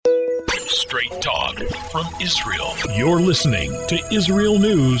Straight talk from Israel. You're listening to Israel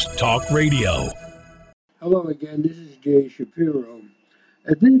News Talk Radio. Hello again, this is Jay Shapiro.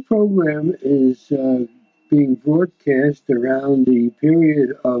 This program is being broadcast around the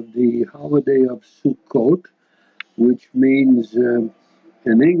period of the holiday of Sukkot, which means in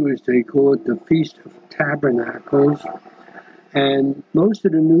English they call it the Feast of Tabernacles. And most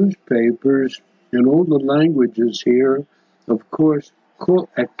of the newspapers in all the languages here, of course, call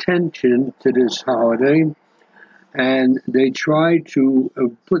attention to this holiday, and they try to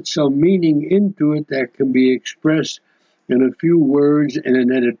put some meaning into it that can be expressed in a few words in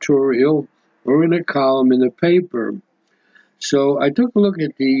an editorial or in a column in the paper. So I took a look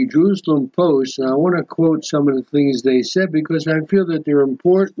at the Jerusalem Post, and I want to quote some of the things they said because I feel that they're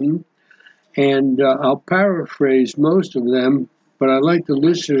important, and I'll paraphrase most of them, but I'd like the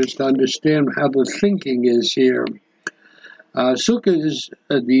listeners to understand how the thinking is here. Sukkot is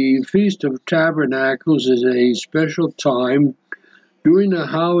the Feast of Tabernacles is a special time. During the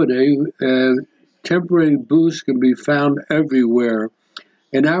holiday, temporary booths can be found everywhere.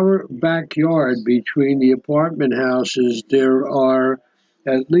 In our backyard, between the apartment houses, there are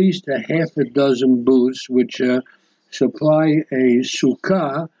at least a half a dozen booths which supply a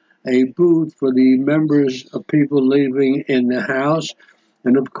sukkah, a booth for the members of people living in the house.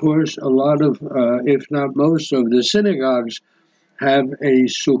 And of course, a lot of, if not most of the synagogues have a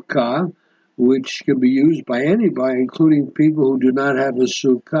sukkah, which can be used by anybody, including people who do not have a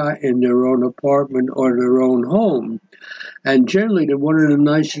sukkah in their own apartment or their own home. And generally, one of the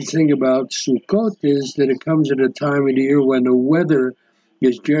nicest things about Sukkot is that it comes at a time of the year when the weather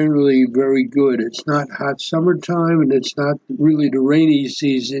is generally very good. It's not hot summertime, and it's not really the rainy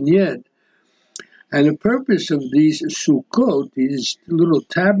season yet. And the purpose of these Sukkot, these little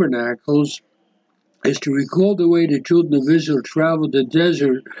tabernacles, is to recall the way the children of Israel traveled the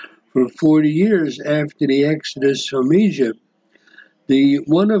desert for 40 years after the Exodus from Egypt.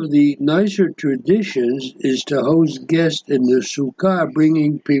 One of the nicer traditions is to host guests in the sukkah,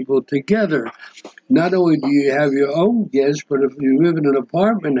 bringing people together. Not only do you have your own guests, but if you live in an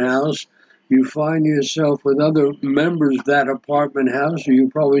apartment house, you find yourself with other members of that apartment house who you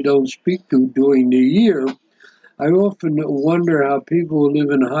probably don't speak to during the year. I often wonder how people who live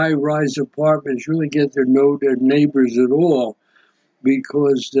in high-rise apartments really get to know their neighbors at all,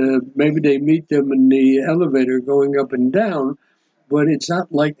 because maybe they meet them in the elevator going up and down, but it's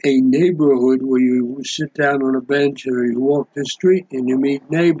not like a neighborhood where you sit down on a bench or you walk the street and you meet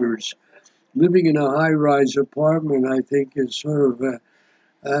neighbors. Living in a high-rise apartment, I think, is sort of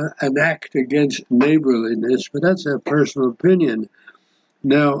an act against neighborliness, but that's a personal opinion.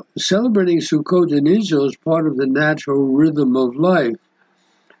 Now, celebrating Sukkot in Israel is part of the natural rhythm of life.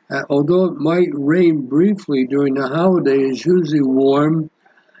 Although it might rain briefly during the holiday, it's usually warm,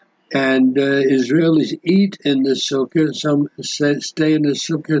 and Israelis eat in the sukkah. Some stay in the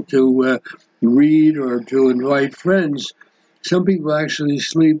sukkah to read or to invite friends. Some people actually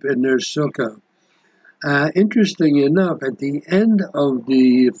sleep in their sukkah. Interesting enough, at the end of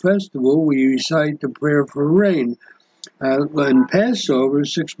the festival, we recite the prayer for rain. In Passover,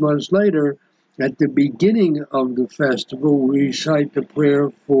 6 months later, at the beginning of the festival, we recite the prayer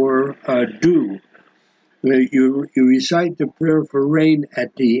for dew. You recite the prayer for rain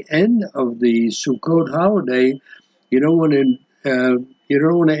at the end of the Sukkot holiday. You don't want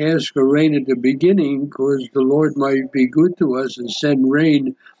to ask for rain at the beginning, because the Lord might be good to us and send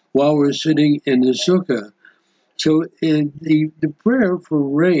rain while we're sitting in the sukkah. So the prayer for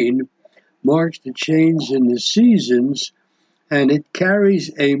rain marks the change in the seasons, and it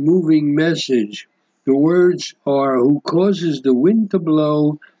carries a moving message. The words are, "Who causes the wind to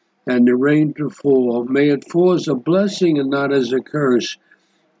blow and the rain to fall. May it fall as a blessing and not as a curse.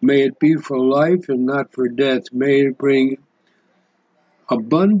 May it be for life and not for death. May it bring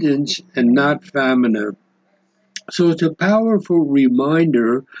abundance and not famine." So it's a powerful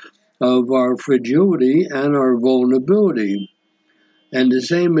reminder of our fragility and our vulnerability. And the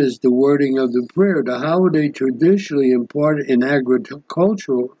same as the wording of the prayer, the holiday traditionally imparted in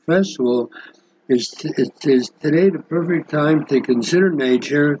agricultural festival is today the perfect time to consider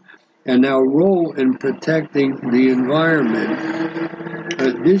nature and our role in protecting the environment.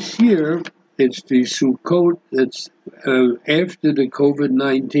 This year, it's the Sukkot that's after the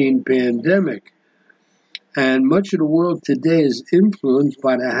COVID-19 pandemic. And much of the world today is influenced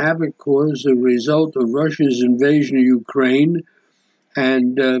by the havoc caused as a result of Russia's invasion of Ukraine,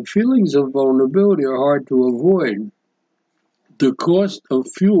 and feelings of vulnerability are hard to avoid. The cost of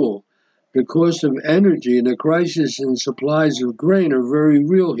fuel, the cost of energy, and the crisis in supplies of grain are very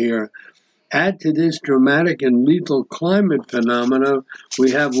real here. Add to this dramatic and lethal climate phenomena,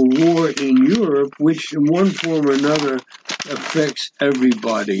 we have a war in Europe, which in one form or another affects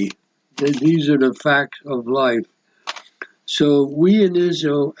everybody. These are the facts of life. So we in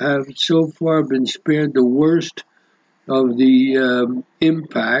Israel have so far been spared the worst of the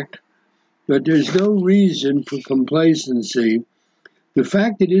impact, but there's no reason for complacency. The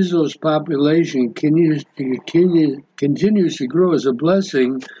fact that Israel's population continues to grow is a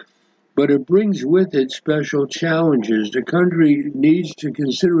blessing, but it brings with it special challenges. The country needs to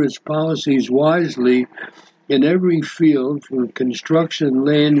consider its policies wisely in every field, from construction,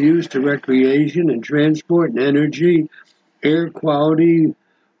 land use to recreation and transport and energy, air quality,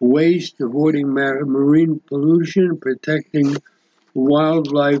 waste, avoiding marine pollution, protecting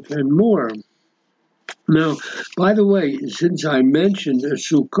wildlife, and more. Now, by the way, since I mentioned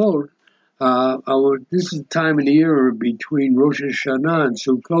Sukkot, this is the time of the year between Rosh Hashanah and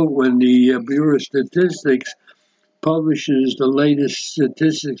Sukkot when the Bureau of Statistics publishes the latest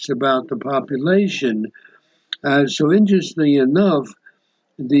statistics about the population. So interestingly enough,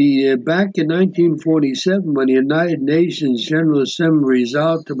 back in 1947, when the United Nations General Assembly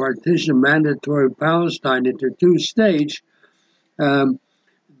resolved to partition mandatory Palestine into two states, how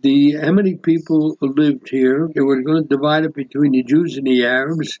many people lived here? They were going to divide it between the Jews and the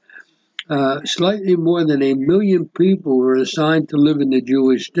Arabs. Slightly more than 1 million people were assigned to live in the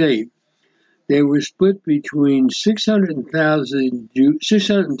Jewish state. They were split between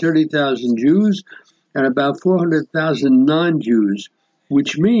 630,000 Jews and about 400,000 non-Jews,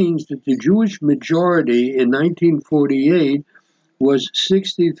 which means that the Jewish majority in 1948 was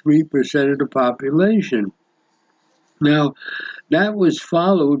 63% of the population. Now, that was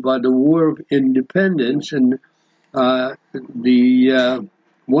followed by the War of Independence, and one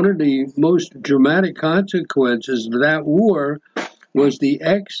of the most dramatic consequences of that war was the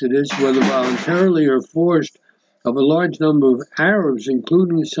exodus, whether voluntarily or forced, of a large number of Arabs,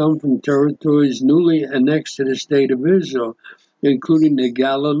 including some from territories newly annexed to the State of Israel, including the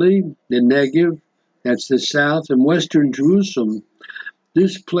Galilee, the Negev, that's the south, and western Jerusalem.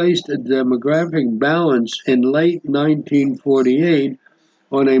 This placed a demographic balance in late 1948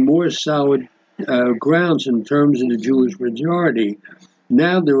 on a more solid grounds in terms of the Jewish majority.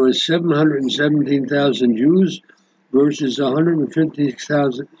 Now there were 717,000 Jews versus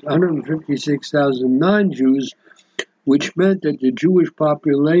 156,000 non-Jews, which meant that the Jewish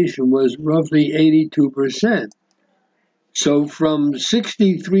population was roughly 82%. So from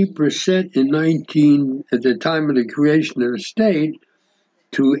 63% at the time of the creation of the state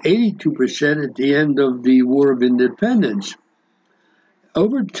to 82% at the end of the War of Independence.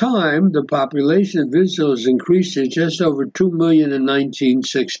 Over time, the population of Israel has increased to just over 2 million in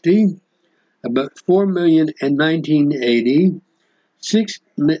 1960, about 4 million in 1980,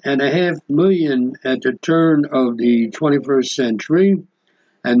 6.5 million at the turn of the 21st century,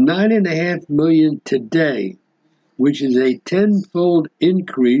 and 9.5 million today, which is a tenfold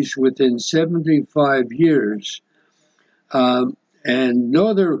increase within 75 years. And no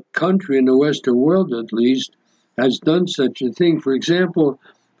other country in the Western world, at least, has done such a thing. For example,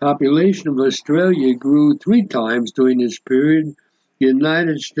 population of Australia grew 3 times during this period. The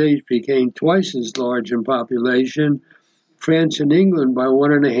United States became twice as large in population, France and England by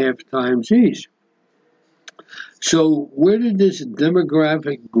 1.5 times each. So where did this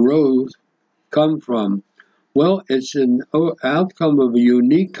demographic growth come from? Well, it's an outcome of a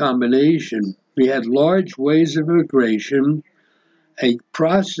unique combination. We had large waves of immigration, a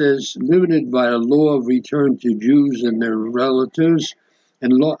process limited by a law of return to Jews and their relatives,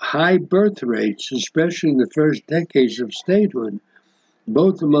 and high birth rates, especially in the first decades of statehood,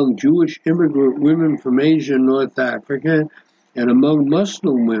 both among Jewish immigrant women from Asia and North Africa and among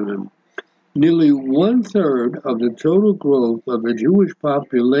Muslim women. Nearly 1/3 of the total growth of the Jewish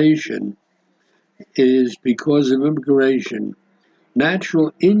population is because of immigration.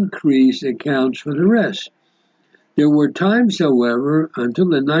 Natural increase accounts for the rest. There were times, however, until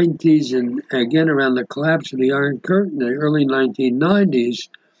the 90s and again around the collapse of the Iron Curtain in the early 1990s,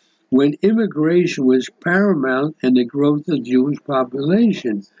 when immigration was paramount in the growth of the Jewish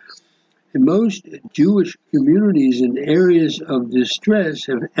population. And most Jewish communities in areas of distress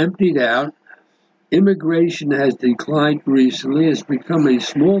have emptied out. Immigration has declined recently. It's become a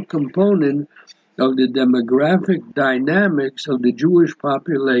small component of the demographic dynamics of the Jewish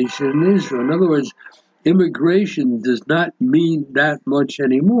population in Israel. In other words, immigration does not mean that much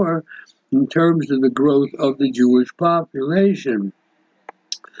anymore in terms of the growth of the Jewish population.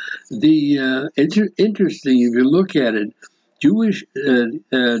 It's interesting if you look at it. Jewish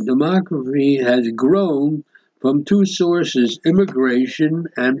demography has grown from 2 sources: immigration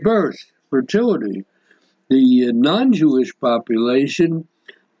and birth. fertility. The non-Jewish population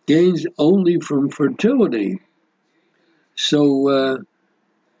gains only from fertility. So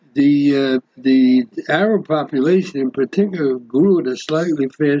the Arab population in particular grew at a slightly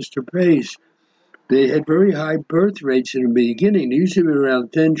faster pace. They had very high birth rates in the beginning. There used to be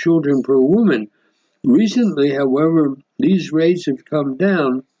around 10 children per woman. Recently, however, these rates have come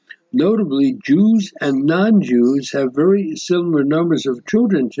down. Notably, Jews and non-Jews have very similar numbers of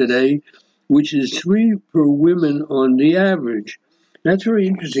children today, which is 3 per woman on the average. That's very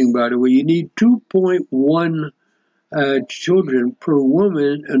interesting, by the way. You need 2.1 children per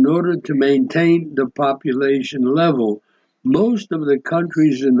woman in order to maintain the population level. Most of the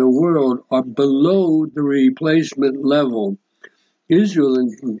countries in the world are below the replacement level. Israel,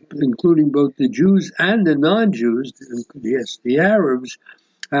 including both the Jews and the non-Jews, yes, the Arabs,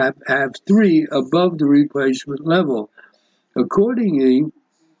 have 3 above the replacement level. Accordingly,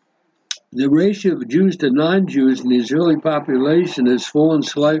 the ratio of Jews to non-Jews in the Israeli population has fallen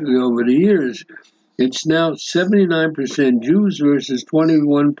slightly over the years. It's now 79% Jews versus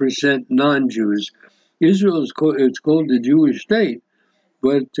 21% non-Jews. Israel it's called the Jewish state,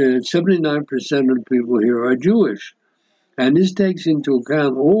 but 79% of the people here are Jewish. And this takes into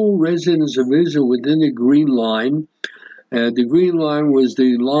account all residents of Israel within the Green Line. The Green Line was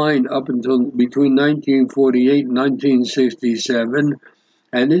the line up until between 1948 and 1967,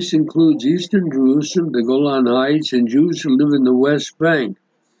 and this includes Eastern Jerusalem, the Golan Heights, and Jews who live in the West Bank.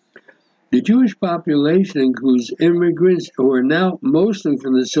 The Jewish population includes immigrants who are now mostly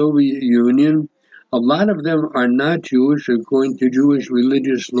from the Soviet Union. A lot of them are not Jewish according to Jewish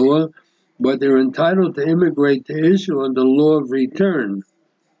religious law, but they're entitled to immigrate to Israel under the law of return.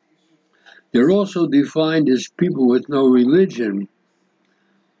 They're also defined as people with no religion.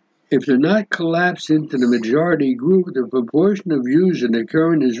 If they're not collapsed into the majority group, the proportion of Jews in the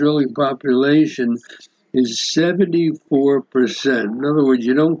current Israeli population is 74%. In other words,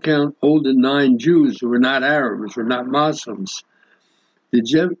 you don't count all the 9 Jews who are not Arabs or not Muslims. The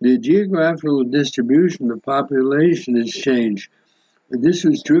geographical distribution of the population has changed. This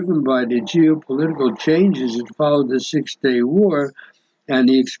was driven by the geopolitical changes that followed the Six-Day War and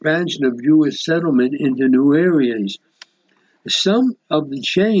the expansion of Jewish settlement into new areas. Some of the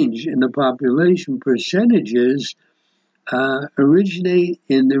change in the population percentages originate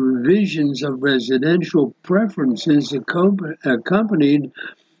in the revisions of residential preferences accompanied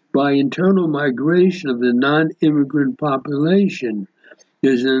by internal migration of the non-immigrant population.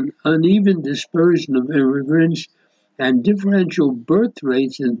 There's an uneven dispersion of immigrants and differential birth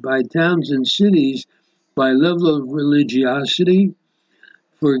rates by towns and cities by level of religiosity.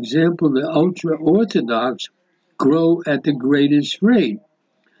 For example, the ultra-Orthodox grow at the greatest rate.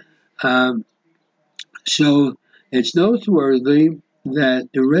 So it's noteworthy that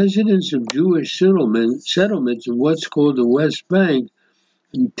the residents of Jewish settlements in what's called the West Bank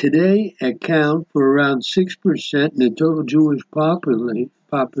today account for around 6% in the total Jewish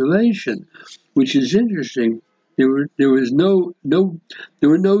population, which is interesting. There were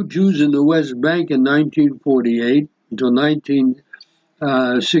no Jews in the West Bank in 1948 until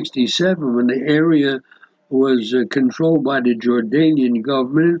 1967, when the area was controlled by the Jordanian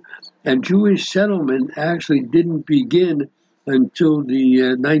government, and Jewish settlement actually didn't begin until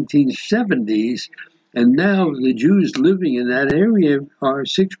the 1970s. And now the Jews living in that area are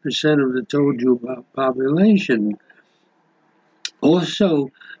 6% of the total Jew population.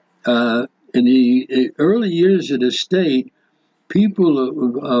 Also, in the early years of the state, people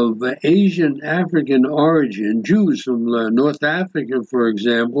of Asian African origin, Jews from North Africa, for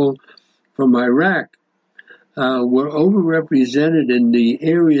example, from Iraq, were overrepresented in the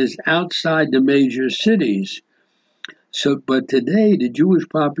areas outside the major cities. But today, the Jewish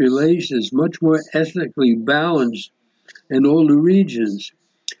population is much more ethnically balanced in all the regions.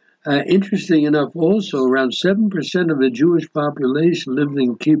 Interesting enough, also, around 7% of the Jewish population lived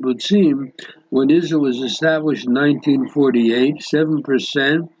in kibbutzim when Israel was established in 1948,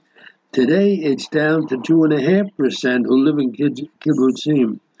 7%. Today, it's down to 2.5% who live in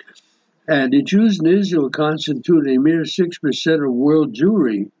kibbutzim. And the Jews in Israel constituted a mere 6% of world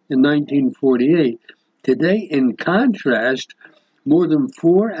Jewry in 1948. Today, in contrast, more than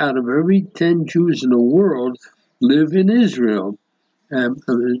 4 out of every 10 Jews in the world live in Israel.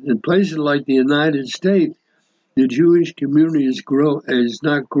 In places like the United States, the Jewish community is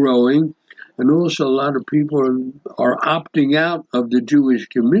not growing, and also a lot of people are opting out of the Jewish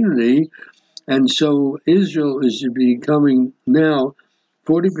community, and so Israel is becoming now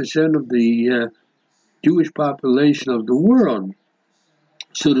 40% of the Jewish population of the world.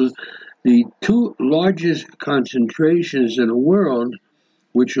 So the 2 largest concentrations in the world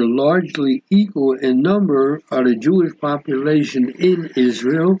which are largely equal in number, are the Jewish population in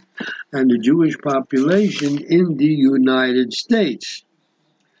Israel and the Jewish population in the United States.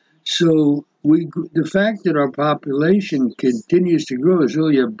 So the fact that our population continues to grow is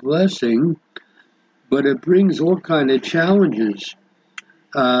really a blessing, but it brings all kinds of challenges.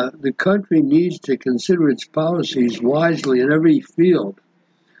 The country needs to consider its policies wisely in every field.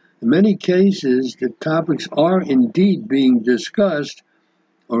 In many cases, the topics are indeed being discussed,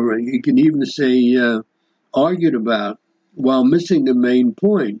 or you can even say argued about, while missing the main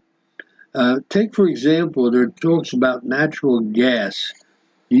point. Take, for example, there are talks about natural gas.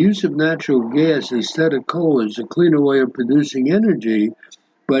 The use of natural gas instead of coal is a cleaner way of producing energy,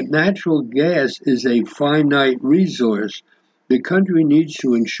 but natural gas is a finite resource. The country needs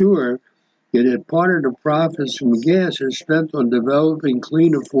to ensure that a part of the profits from gas is spent on developing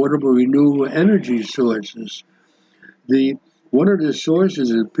clean, affordable, renewable energy sources. One of the sources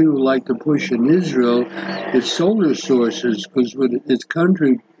that people like to push in Israel is solar sources, because with its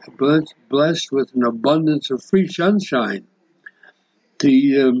country blessed with an abundance of free sunshine.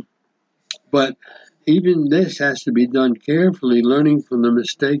 But even this has to be done carefully, learning from the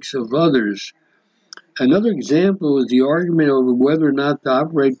mistakes of others. Another example is the argument over whether or not to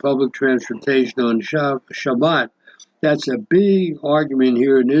operate public transportation on Shabbat. That's a big argument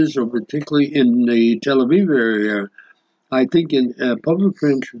here in Israel, particularly in the Tel Aviv area. I think in public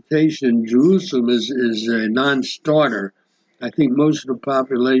transportation in Jerusalem is a non-starter. I think most of the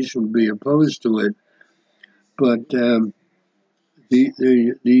population would be opposed to it. But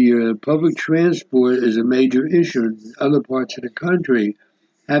the public transport is a major issue in other parts of the country.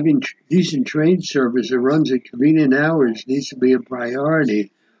 Having decent train service that runs at convenient hours needs to be a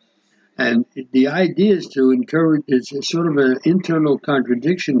priority. And the idea is to encourage, it's a sort of an internal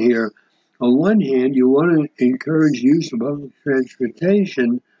contradiction here. On one hand, you want to encourage use of public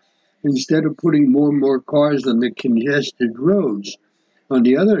transportation instead of putting more and more cars on the congested roads. On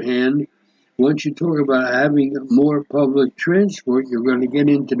the other hand, once you talk about having more public transport, you're going to get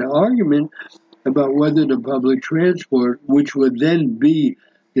into the argument about whether the public transport, which would then be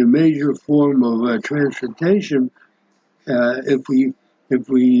the major form of transportation, if we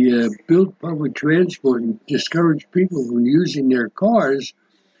build public transport and discourage people from using their cars,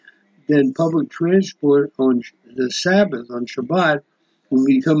 then public transport on the Sabbath, on Shabbat, will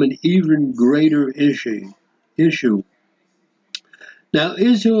become an even greater issue. Now,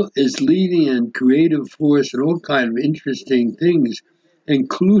 Israel is leading a creative force in all kinds of interesting things,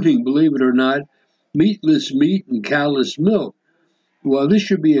 including, believe it or not, meatless meat and cowless milk. While this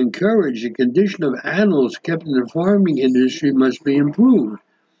should be encouraged, the condition of animals kept in the farming industry must be improved,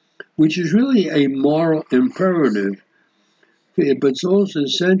 which is really a moral imperative. But it's also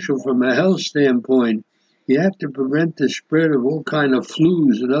essential from a health standpoint. You have to prevent the spread of all kinds of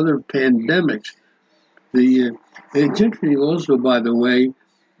flus and other pandemics. It's interesting also, by the way,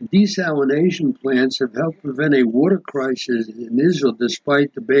 desalination plants have helped prevent a water crisis in Israel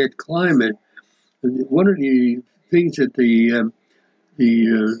despite the bad climate. One of the things that the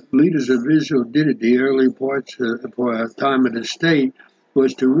leaders of Israel did at the early time of the state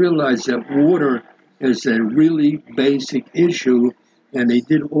was to realize that water is a really basic issue, and they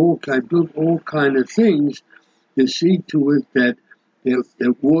built all kind of things to see to it that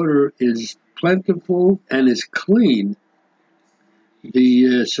water is plentiful and is clean.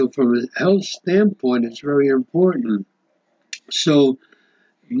 So from a health standpoint, it's very important. So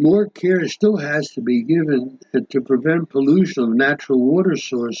more care still has to be given to prevent pollution of natural water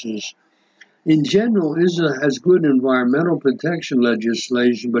sources. In general, Israel has good environmental protection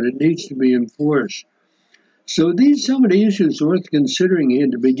legislation, but it needs to be enforced. So some of the issues worth considering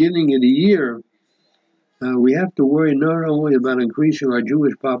at the beginning of the year. We have to worry not only about increasing our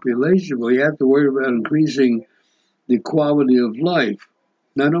Jewish population, but we have to worry about increasing the quality of life,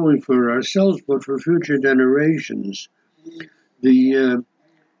 not only for ourselves, but for future generations. The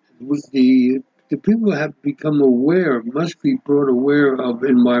people have become must be brought aware of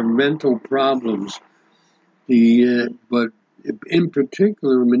environmental problems. But in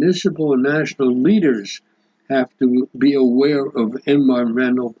particular, municipal and national leaders have to be aware of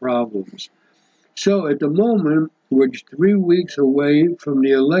environmental problems. So at the moment, we're 3 weeks away from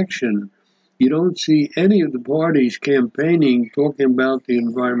the election. You don't see any of the parties campaigning, talking about the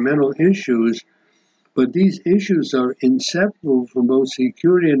environmental issues, but these issues are inseparable from both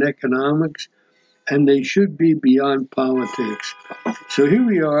security and economics, and they should be beyond politics. So here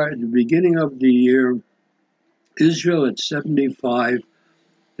we are at the beginning of the year, Israel at 75.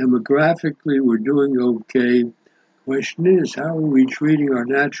 Demographically, we're doing okay. Question is, how are we treating our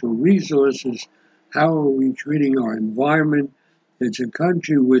natural resources? How are we treating our environment? It's a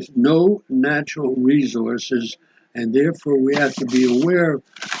country with no natural resources, and therefore we have to be aware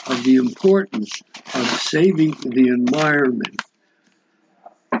of the importance of saving the environment,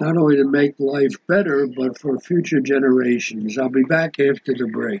 not only to make life better, but for future generations. I'll be back after the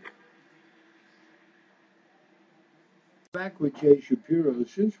break. Back with Jay Shapiro.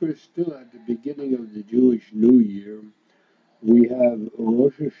 Since we're still at the beginning of the Jewish New Year, we have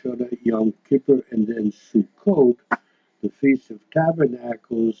Rosh Hashanah, Yom Kippur, and then Sukkot, the Feast of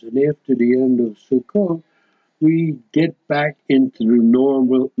Tabernacles. And after the end of Sukkot, we get back into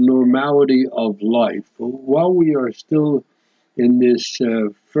the normality of life. While we are still in this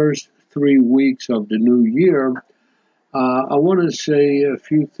first 3 weeks of the new year, I want to say a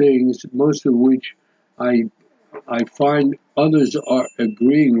few things, most of which I find others are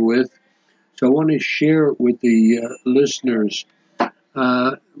agreeing with. So I want to share it with the listeners.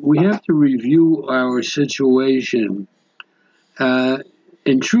 We have to review our situation.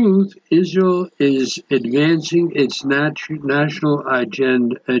 In truth, Israel is advancing its national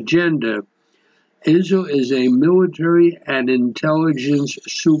agenda. Israel is a military and intelligence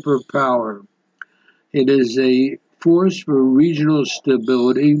superpower. It is a force for regional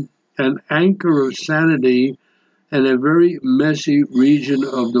stability, an anchor of sanity in a very messy region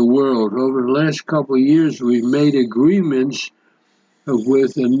of the world. Over the last couple of years, we've made agreements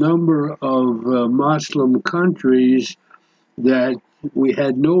with a number of Muslim countries that we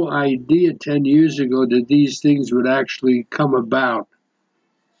had no idea 10 years ago that these things would actually come about.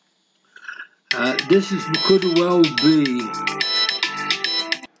 Could well be.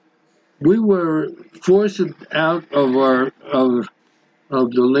 We were forced out of the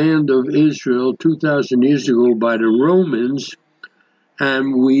land of Israel 2,000 years ago by the Romans,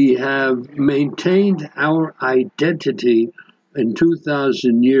 and we have maintained our identity in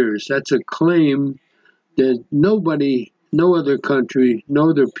 2,000 years. That's a claim that nobody, no other country, no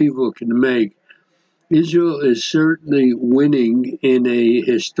other people can make. Israel is certainly winning in a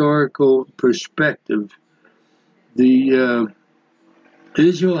historical perspective. Israel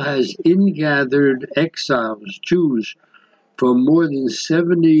has ingathered exiles, Jews, from more than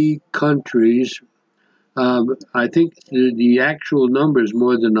 70 countries. I think the actual number is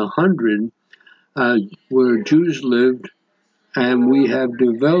more than 100, where Jews lived, and we have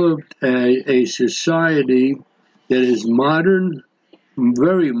developed a society that is modern,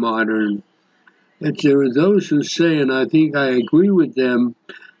 very modern. There are those who say, and I think I agree with them,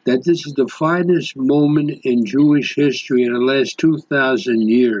 that this is the finest moment in Jewish history in the last 2,000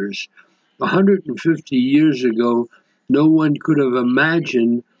 years. 150 years ago, no one could have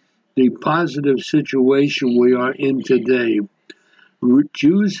imagined the positive situation we are in today.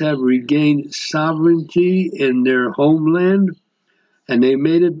 Jews have regained sovereignty in their homeland, and they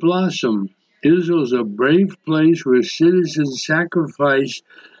made it blossom. Israel is a brave place where citizens sacrifice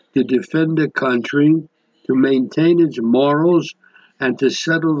to defend the country, to maintain its morals, and to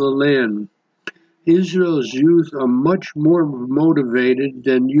settle the land. Israel's youth are much more motivated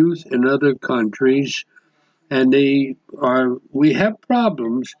than youth in other countries, and we have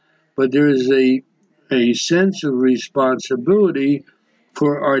problems, but there is a sense of responsibility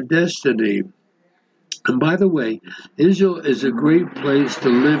for our destiny. And by the way, Israel is a great place to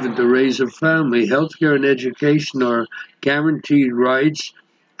live and to raise a family. Healthcare and education are guaranteed rights.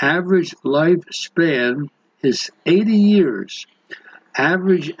 Average lifespan is 80 years.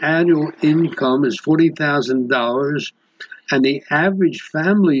 Average annual income is $40,000, and the average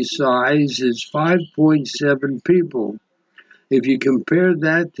family size is 5.7 people. If you compare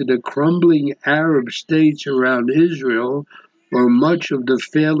that to the crumbling Arab states around Israel, or much of the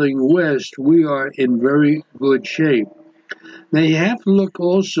failing West, we are in very good shape. Now you have to look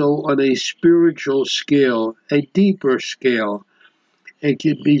also on a spiritual scale, a deeper scale. It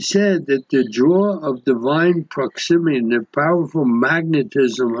can be said that the draw of divine proximity and the powerful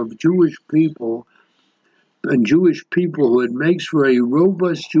magnetism of Jewish people and Jewish peoplehood makes for a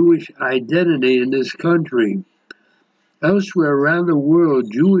robust Jewish identity in this country. Elsewhere around the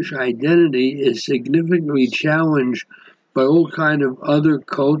world, Jewish identity is significantly challenged by all kind of other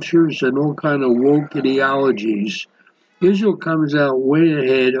cultures and all kind of woke ideologies. Israel comes out way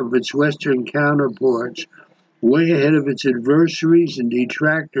ahead of its Western counterparts, way ahead of its adversaries and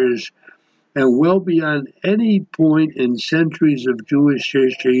detractors, and well beyond any point in centuries of Jewish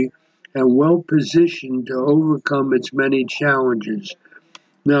history, and well positioned to overcome its many challenges.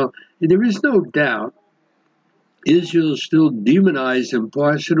 Now, there is no doubt Israel is still demonized in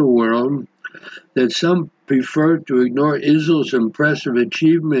parts of the world, that some prefer to ignore Israel's impressive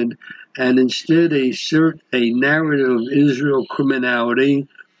achievement and instead assert a narrative of Israel criminality,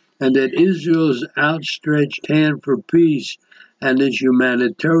 and that Israel's outstretched hand for peace and its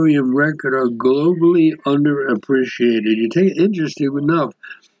humanitarian record are globally underappreciated. Interesting enough,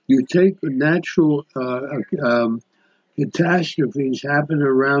 you take natural catastrophes happen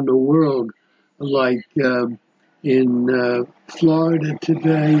around the world, like in Florida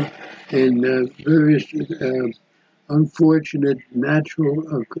today, in various unfortunate natural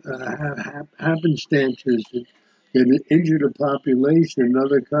happenstances that injure the population in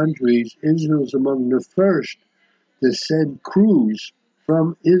other countries. Israel is among the first to send crews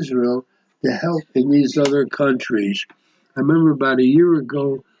from Israel to help in these other countries. I remember about a year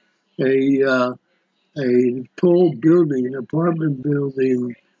ago, a tall building, an apartment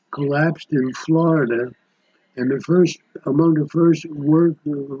building, collapsed in Florida, and among the first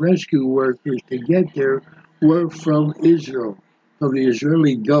rescue workers to get there were from Israel, from the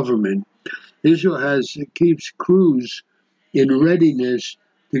Israeli government. Israel keeps crews in readiness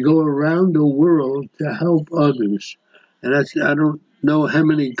to go around the world to help others, and I don't know how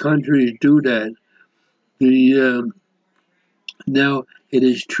many countries do that. Now it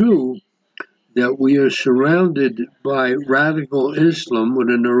is true that we are surrounded by radical Islam with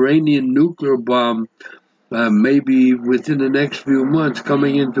an Iranian nuclear bomb, maybe within the next few months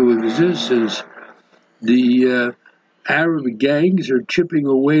coming into existence. The Arab gangs are chipping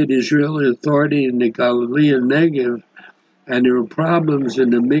away at Israeli authority in the Galilean Negev, and there are problems in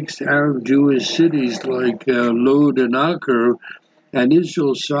the mixed Arab-Jewish cities like Lod and Acre, and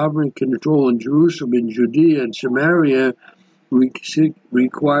Israel's sovereign control in Jerusalem, in Judea and Samaria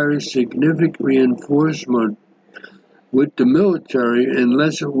requires significant reinforcement with the military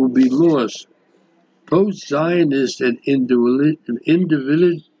unless it will be lost. Post-Zionist and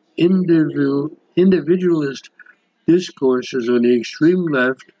individualist discourses on the extreme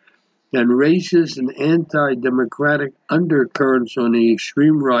left and racist and anti-democratic undercurrents on the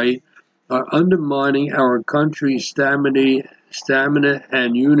extreme right are undermining our country's stamina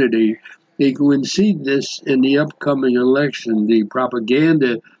and unity. You can see this in the upcoming election. The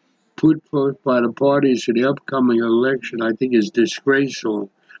propaganda put forth by the parties for the upcoming election, I think, is disgraceful.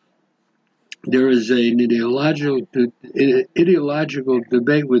 There is an ideological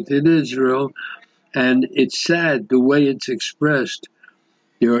debate within Israel, and it's sad the way it's expressed.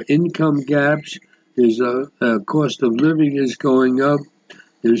 There are income gaps. There's a cost of living is going up.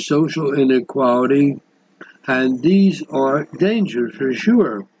 There's social inequality, and these are dangers for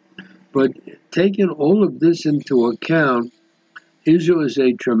sure. But taking all of this into account, Israel is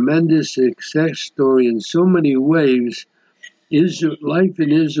a tremendous success story in so many ways. Life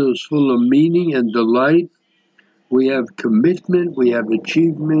in Israel is full of meaning and delight. We have commitment, we have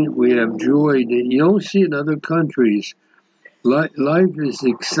achievement, we have joy that you don't see in other countries. Life is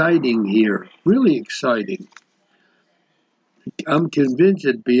exciting here, really exciting. I'm convinced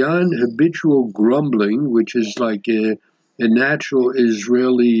that beyond habitual grumbling, which is like a natural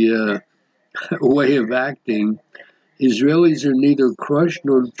Israeli way of acting, Israelis are neither crushed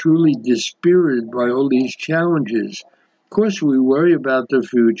nor truly dispirited by all these challenges. Of course, we worry about the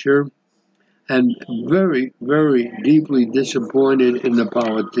future and very, very deeply disappointed in the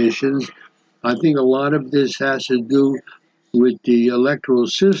politicians. I think a lot of this has to do with the electoral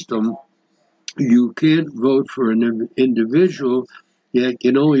system. You can't vote for an individual, you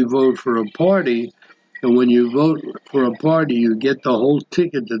can only vote for a party. And when you vote for a party, you get the whole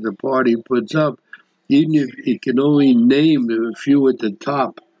ticket that the party puts up, even if it can only name a few at the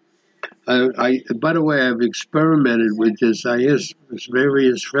top. By the way, I've experimented with this. I asked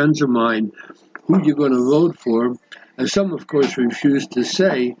various friends of mine who you're going to vote for, and some, of course, refuse to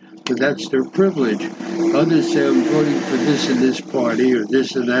say, but that's their privilege. Others say, I'm voting for this and this party or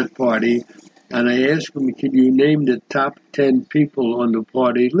this and that party, and I ask them, can you name the top 10 people on the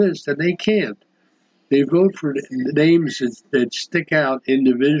party list? And they can't. They vote for names that stick out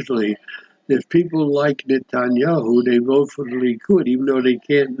individually. If people like Netanyahu, they vote for the Likud, even though they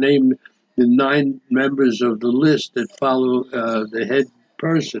can't name the 9 members of the list that follow the head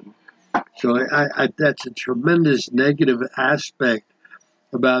person. So that's a tremendous negative aspect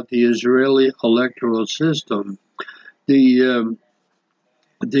about the Israeli electoral system. So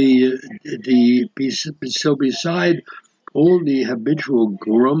beside all the habitual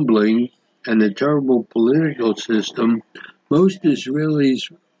grumbling and the terrible political system, most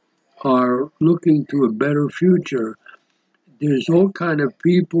Israelis are looking to a better future. There's all kind of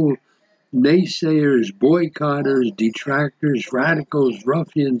people, naysayers, boycotters, detractors, radicals,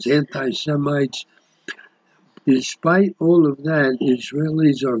 ruffians, anti-Semites. Despite all of that, Israel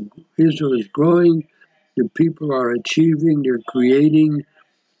is growing, the people are achieving, they're creating,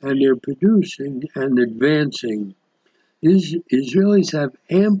 and they're producing and advancing. Israelis have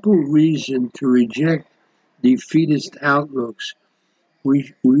ample reason to reject defeatist outlooks.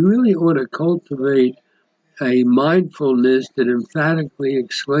 We really ought to cultivate a mindfulness that emphatically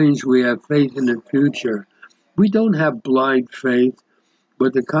exclaims we have faith in the future. We don't have blind faith,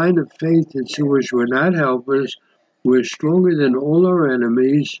 but the kind of faith that says we're not helpless, we're stronger than all our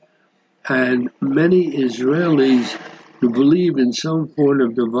enemies, and many Israelis who believe in some form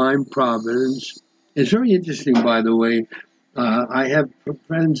of divine providence. It's very interesting, by the way. I have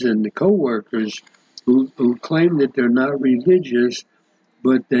friends and co-workers who claim that they're not religious,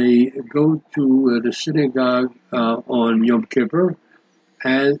 but they go to the synagogue on Yom Kippur,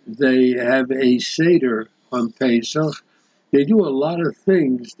 and they have a Seder on Pesach. They do a lot of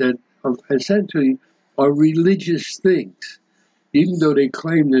things that essentially are religious things, even though they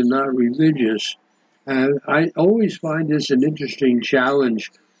claim they're not religious. And I always find this an interesting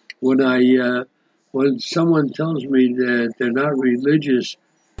challenge when someone tells me that they're not religious.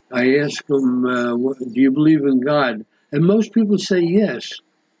 I ask them, do you believe in God? And most people say yes,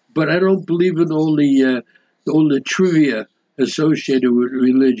 but I don't believe in all the trivia associated with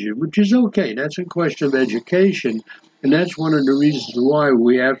religion, which is okay. That's a question of education, and that's one of the reasons why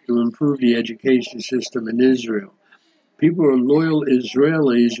we have to improve the education system in Israel. People are loyal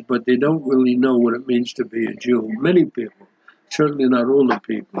Israelis, but they don't really know what it means to be a Jew. Many people, certainly not all the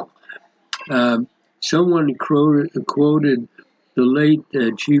people. Someone quoted the late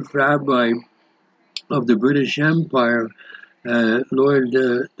chief rabbi of the British Empire,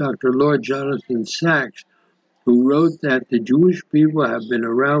 Dr. Lord Jonathan Sacks, who wrote that the Jewish people have been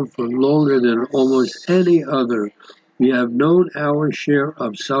around for longer than almost any other. We have known our share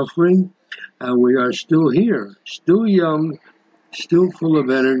of suffering, and we are still here, still young, still full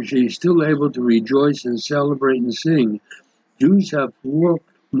of energy, still able to rejoice and celebrate and sing. Jews have walked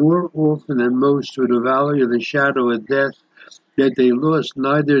more often than most through the valley of the shadow of death, yet they lost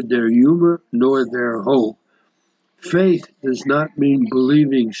neither their humor nor their hope. Faith does not mean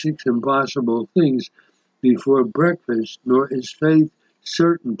believing 6 impossible things before breakfast, nor is faith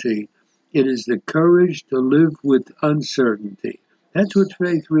certainty. It is the courage to live with uncertainty. That's what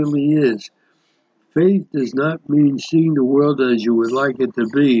faith really is. Faith does not mean seeing the world as you would like it to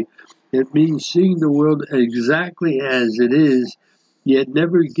be. It means seeing the world exactly as it is, yet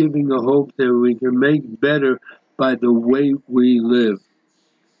never giving a hope that we can make better by the way we live.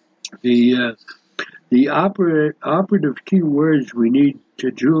 The operative key words we need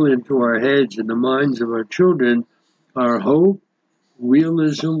to drill into our heads and the minds of our children are hope,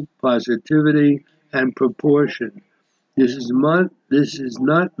 realism, positivity, and proportion. This is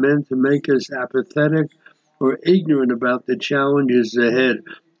not meant to make us apathetic or ignorant about the challenges ahead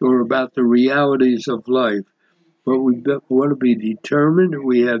or about the realities of life. But we want to be determined.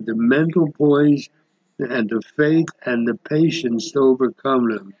 We have the mental poise and the faith and the patience to overcome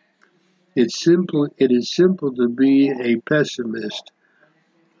them. It is simple to be a pessimist.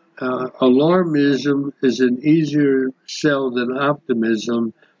 Alarmism is an easier sell than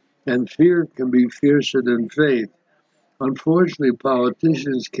optimism, and fear can be fiercer than faith. Unfortunately,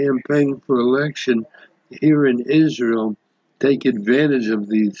 politicians campaigning for election here in Israel take advantage of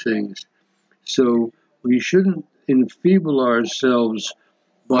these things. So we shouldn't enfeeble ourselves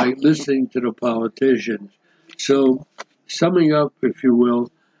by listening to the politicians. So, summing up, if you will,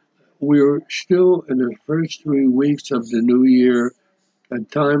 we're still in the first 3 weeks of the new year, a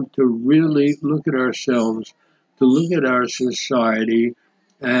time to really look at ourselves, to look at our society,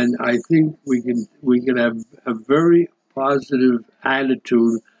 and I think we can have a very positive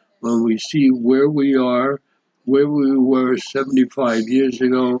attitude when we see where we are, where we were 75 years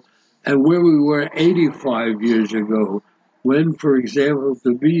ago, and where we were 85 years ago. When, for example,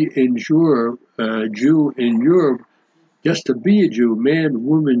 to be a Jew in Europe, just to be a Jew, man,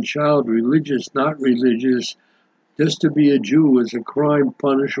 woman, child, religious, not religious, just to be a Jew is a crime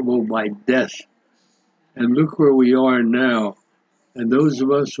punishable by death. And look where we are now. And those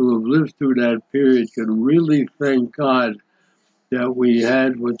of us who have lived through that period can really thank God that we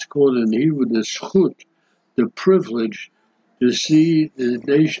had what's called in Hebrew the zchut, the privilege to see the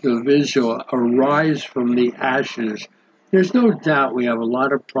nation of Israel arise from the ashes. There's no doubt we have a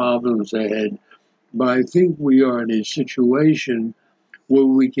lot of problems ahead, but I think we are in a situation where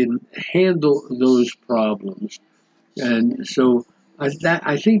we can handle those problems. And so I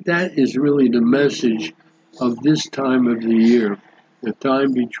think that is really the message of this time of the year, the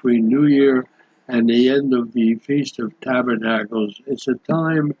time between New Year and the end of the Feast of Tabernacles. It's a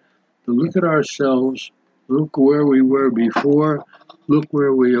time to look at ourselves, look where we were before, look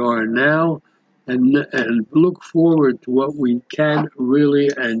where we are now, and look forward to what we can really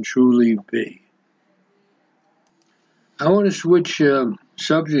and truly be. I want to switch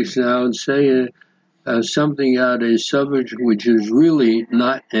subjects now and say something out a subject which is really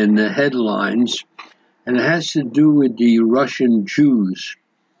not in the headlines, and it has to do with the Russian Jews.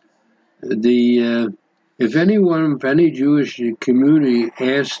 If any Jewish community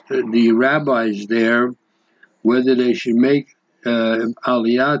asked the rabbis there whether they should make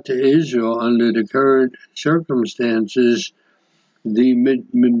Aliyah to Israel under the current circumstances, the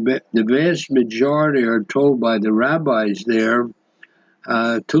vast majority are told by the rabbis there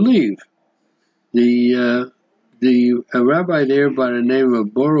to leave. The rabbi there by the name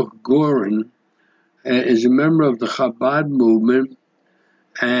of Baruch Goren is a member of the Chabad movement,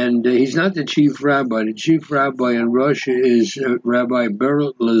 and he's not the chief rabbi. The chief rabbi in Russia is Rabbi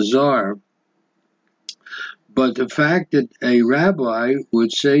Beryl Lazar. But the fact that a rabbi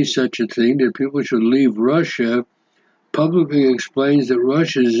would say such a thing, that people should leave Russia, publicly explains that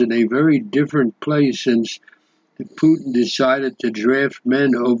Russia is in a very different place since Putin decided to draft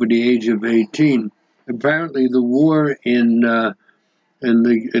men over the age of 18. Apparently, the war in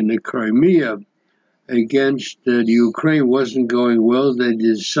the Crimea against the Ukraine wasn't going well. They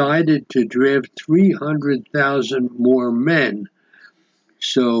decided to draft 300,000 more men.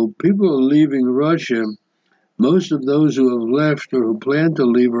 So people are leaving Russia. Most of those who have left or who plan to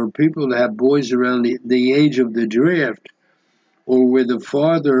leave are people that have boys around the age of the draft, or where the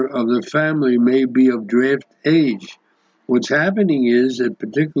father of the family may be of draft age. What's happening is that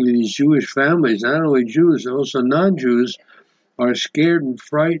particularly these Jewish families, not only Jews, also non-Jews, are scared and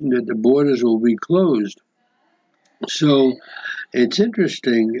frightened that the borders will be closed. So it's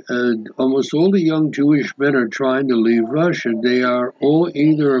interesting. Almost all the young Jewish men are trying to leave Russia. They are all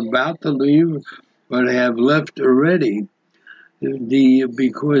either about to leave or have left already.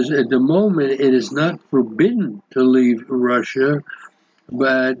 Because at the moment it is not forbidden to leave Russia,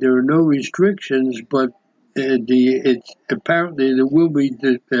 but there are no restrictions. But apparently there will be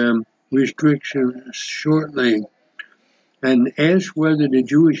restrictions shortly. And ask whether the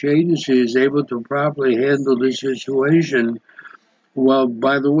Jewish Agency is able to properly handle this situation. Well,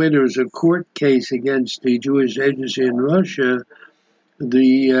 by the way, there's a court case against the Jewish Agency in Russia.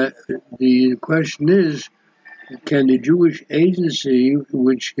 The question is, can the Jewish Agency,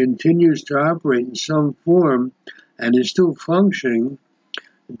 which continues to operate in some form and is still functioning,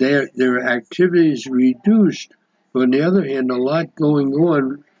 their activities reduced, but on the other hand, a lot going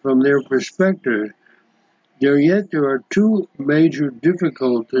on from their perspective. There are two major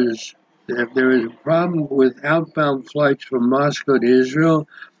difficulties. There is a problem with outbound flights from Moscow to Israel,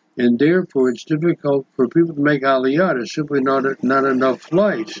 and therefore it's difficult for people to make Aliyah. There's simply not enough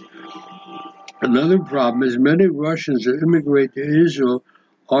flights. Another problem is many Russians that immigrate to Israel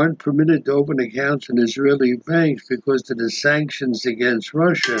aren't permitted to open accounts in Israeli banks because of the sanctions against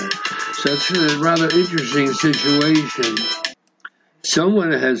Russia. So it's a rather interesting situation.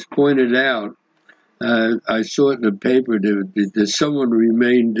 Someone has pointed out, I saw it in the paper, that someone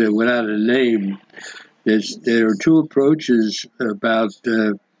remained without a name. There are two approaches about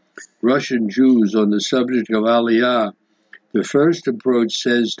Russian Jews on the subject of Aliyah. The first approach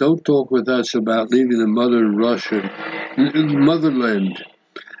says, don't talk with us about leaving the motherland.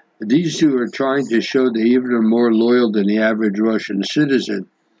 These two are trying to show they even are more loyal than the average Russian citizen.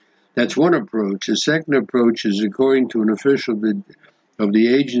 That's one approach. The second approach is, according to an official of the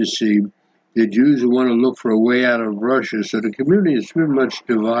agency, the Jews want to look for a way out of Russia. So the community is pretty much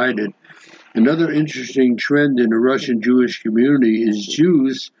divided. Another interesting trend in the Russian Jewish community is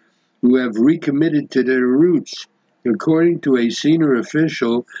Jews who have recommitted to their roots. According to a senior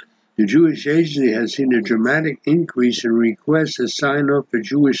official, the Jewish Agency has seen a dramatic increase in requests to sign up for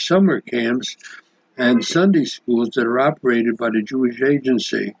Jewish summer camps and Sunday schools that are operated by the Jewish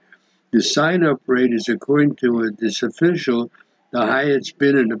Agency. The sign-up rate is, according to this official, the highest it's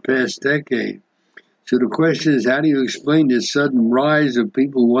been in the past decade. So the question is, how do you explain this sudden rise of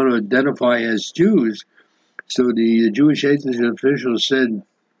people who want to identify as Jews? So the Jewish Agency official said,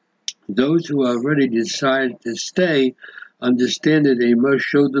 those who already decided to stay understand that they must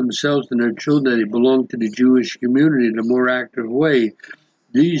show themselves and their children that they belong to the Jewish community in a more active way.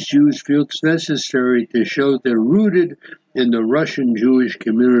 These Jews feel it's necessary to show they're rooted in the Russian Jewish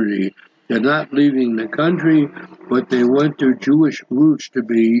community. They're not leaving the country, but they want their Jewish roots to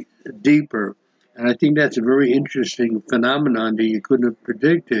be deeper. And I think that's a very interesting phenomenon that you couldn't have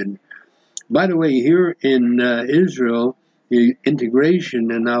predicted. By the way, here in Israel, the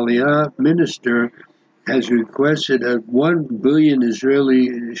Integration and Aliyah Minister has requested 1 billion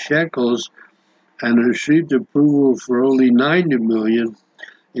Israeli shekels and received approval for only 90 million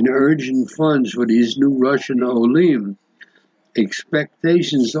in urgent funds for these new Russian Olim.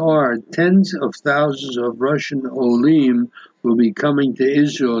 Expectations are tens of thousands of Russian Olim will be coming to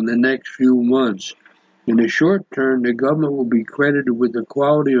Israel in the next few months. In the short term, the government will be credited with the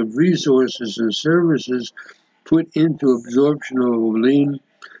quality of resources and services put into absorption of lean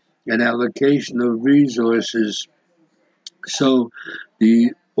and allocation of resources. So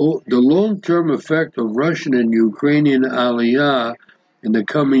the long-term effect of Russian and Ukrainian aliyah in the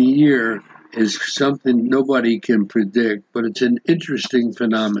coming year is something nobody can predict, but it's an interesting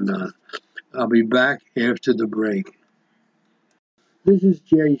phenomenon. I'll be back after the break. This is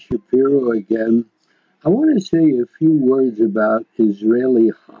Jay Shapiro again. I want to say a few words about Israeli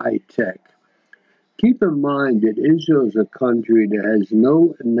high tech. Keep in mind that Israel is a country that has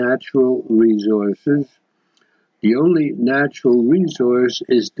no natural resources. The only natural resource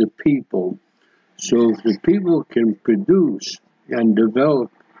is the people. So if the people can produce and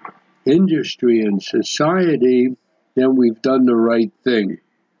develop industry and society, then we've done the right thing.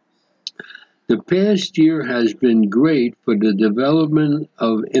 The past year has been great for the development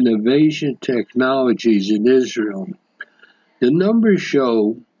of innovation technologies in Israel. The numbers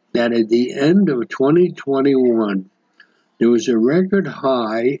show that at the end of 2021, there was a record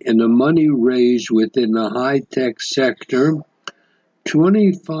high in the money raised within the high-tech sector,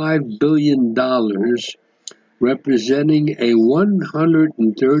 $25 billion, representing a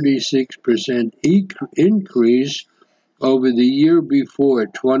 136% increase over the year before,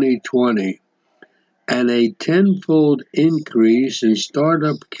 2020, and a tenfold increase in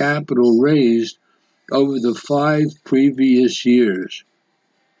startup capital raised over the 5 previous years.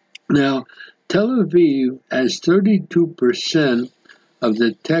 Now, Tel Aviv has 32% of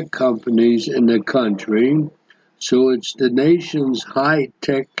the tech companies in the country, so it's the nation's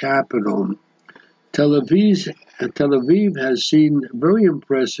high-tech capital. Tel Aviv has seen very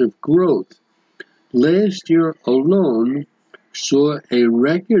impressive growth. Last year alone saw a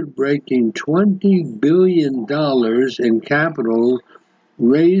record-breaking $20 billion in capital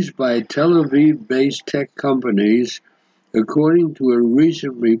raised by Tel Aviv-based tech companies, according to a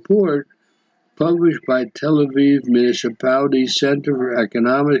recent report published by Tel Aviv Municipality Center for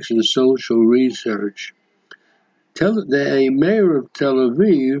Economics and Social Research. The mayor of Tel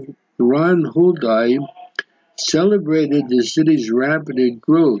Aviv, Ron Huldai, celebrated the city's rapid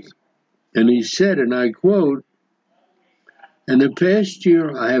growth, and he said, and I quote, "In the past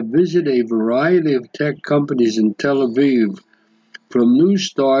year, I have visited a variety of tech companies in Tel Aviv, from new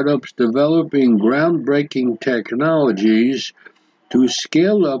startups developing groundbreaking technologies to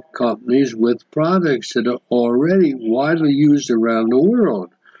scale-up companies with products that are already widely used around the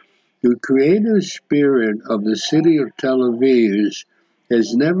world. The creative spirit of the city of Tel Aviv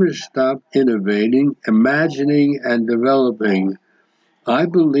has never stopped innovating, imagining, and developing. I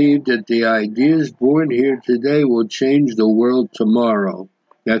believe that the ideas born here today will change the world tomorrow."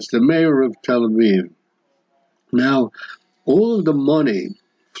 That's the mayor of Tel Aviv. Now, all of the money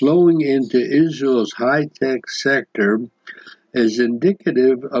flowing into Israel's high-tech sector is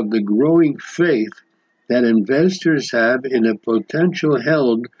indicative of the growing faith that investors have in the potential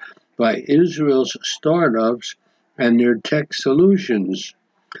held by Israel's startups and their tech solutions.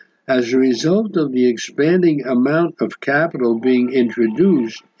 As a result of the expanding amount of capital being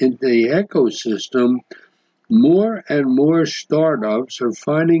introduced into the ecosystem, more and more startups are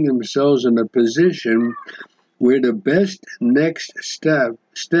finding themselves in a position where the best next step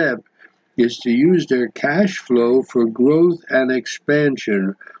is to use their cash flow for growth and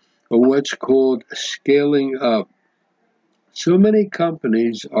expansion, or what's called scaling up. So many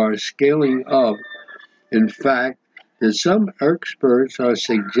companies are scaling up, in fact, that some experts are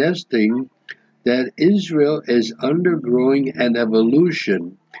suggesting that Israel is undergoing an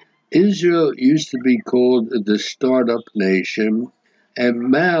evolution. Israel used to be called the startup nation, and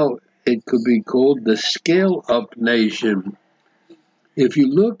now it could be called the scale-up nation. If you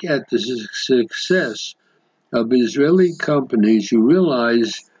look at the success of Israeli companies, you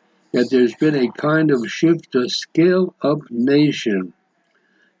realize that there's been a kind of shift to scale-up nation.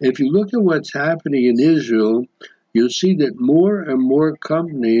 If you look at what's happening in Israel, you'll see that more and more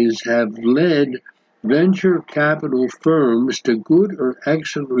companies have led venture capital firms to good or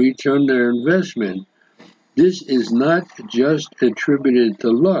excellent return on their investment. This is not just attributed to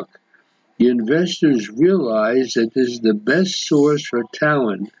luck. The investors realize that this is the best source for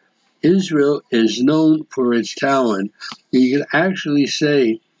talent. Israel is known for its talent. You can actually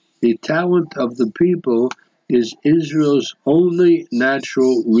say the talent of the people is Israel's only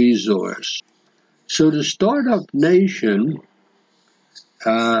natural resource. So the startup nation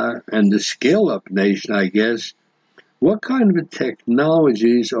and the scale-up nation, I guess, what kind of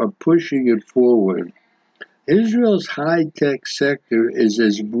technologies are pushing it forward? Israel's high-tech sector is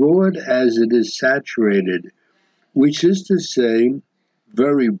as broad as it is saturated, which is to say,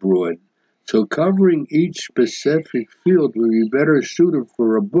 very broad. So covering each specific field will be better suited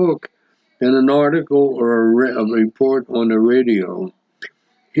for a book than an article or a report on the radio.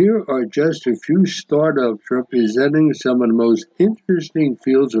 Here are just a few startups representing some of the most interesting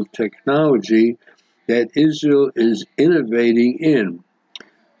fields of technology that Israel is innovating in.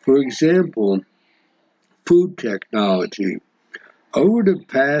 For example, food technology. Over the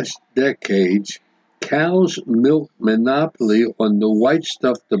past decades, cow's milk monopoly on the white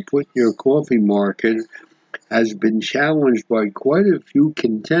stuff to put in your coffee market has been challenged by quite a few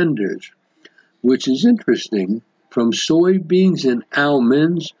contenders, which is interesting, from soybeans and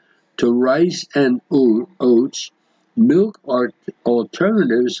almonds to rice and oats. Milk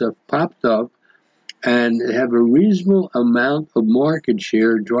alternatives have popped up and have a reasonable amount of market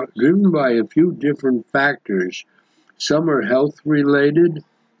share driven by a few different factors. Some are health related,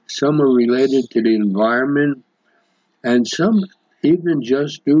 some are related to the environment, and some even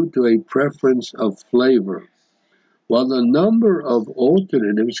just due to a preference of flavor. While the number of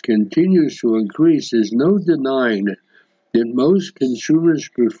alternatives continues to increase, there's no denying that most consumers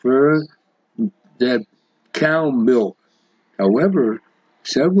prefer that cow milk. However,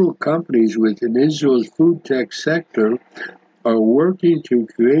 several companies within Israel's food tech sector are working to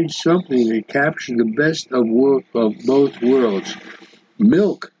create something that captures the best of both worlds.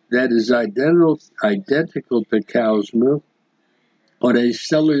 Milk that is identical to cow's milk on a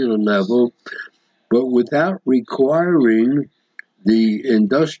cellular level, but without requiring the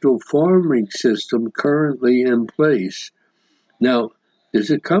industrial farming system currently in place. Now, there's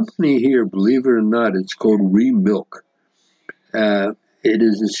a company here, believe it or not, it's called Remilk. It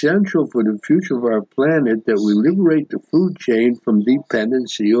is essential for the future of our planet that we liberate the food chain from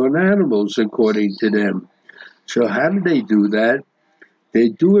dependency on animals, according to them. So how do they do that? They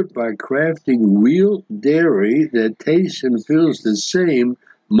do it by crafting real dairy that tastes and feels the same,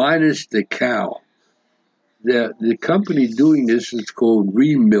 minus the cow. The company doing this is called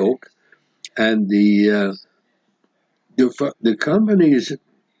Remilk, and the company's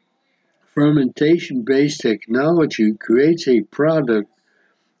fermentation-based technology creates a product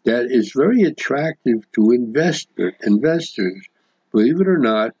that is very attractive to investors. Believe it or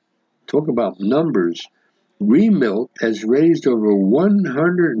not, talk about numbers. Remilk has raised over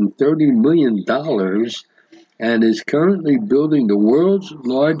 $130 million and is currently building the world's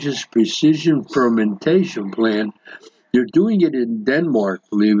largest precision fermentation plant. They're doing it in Denmark,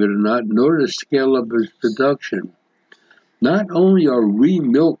 believe it or not, in order to scale up its production. Not only are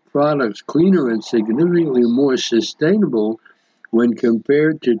Remilk products cleaner and significantly more sustainable when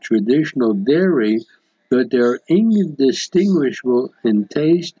compared to traditional dairy, but they're indistinguishable in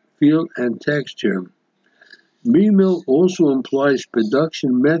taste, feel, and texture. Remilk also employs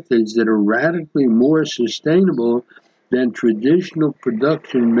production methods that are radically more sustainable than traditional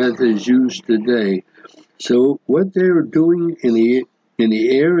production methods used today. So what they're doing in the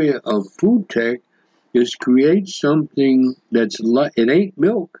area of food tech is create something that's like, it ain't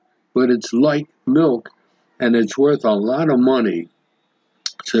milk, but it's like milk, and it's worth a lot of money.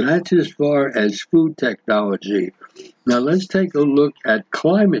 So that's as far as food technology. Now let's take a look at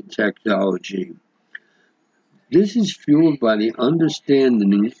climate technology. This is fueled by the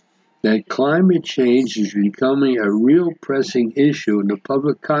understanding that climate change is becoming a real pressing issue in the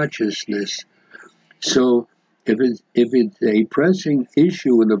public consciousness. So if it's a pressing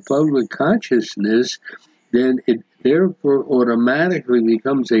issue in the public consciousness, then it therefore automatically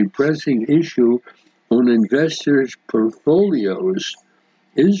becomes a pressing issue on investors' portfolios.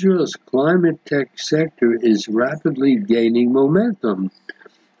 Israel's climate tech sector is rapidly gaining momentum.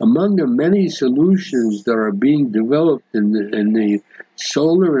 Among the many solutions that are being developed in the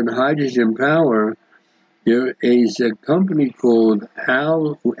solar and hydrogen power, there is a company called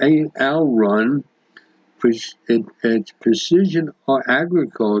Alrun. It's precision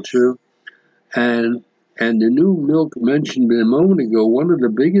agriculture, and the new milk mentioned a moment ago. One of the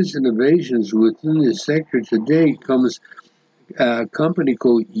biggest innovations within the sector today comes a company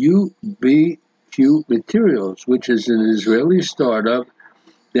called UBQ Materials, which is an Israeli startup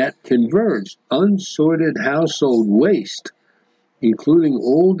that converts unsorted household waste, including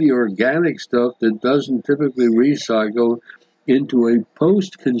all the organic stuff that doesn't typically recycle, into a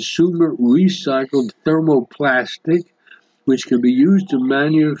post-consumer recycled thermoplastic, which can be used to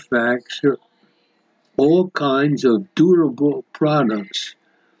manufacture all kinds of durable products.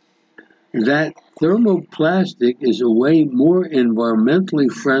 That thermoplastic is a way more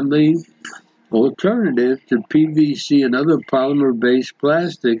environmentally friendly alternative to PVC and other polymer-based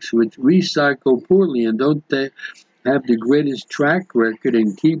plastics, which recycle poorly and don't have the greatest track record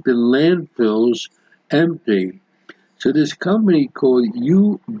in keeping landfills empty. So this company called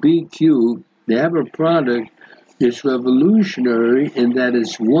UBQ, they have a product that's revolutionary in that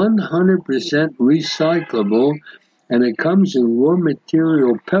it's 100% recyclable, and it comes in raw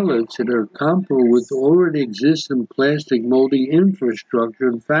material pellets that are comparable with already existing plastic molding infrastructure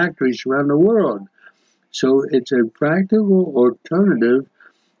in factories around the world. So it's a practical alternative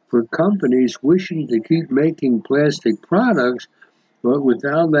for companies wishing to keep making plastic products, but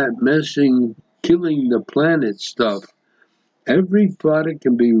without that killing the planet stuff. Every product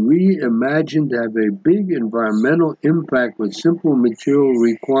can be reimagined to have a big environmental impact with simple material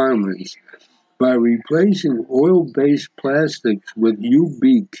requirements. By replacing oil-based plastics with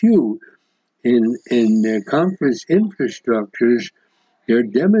UBQ in their conference infrastructures, they're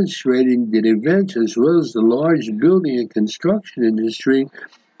demonstrating that events as well as the large building and construction industry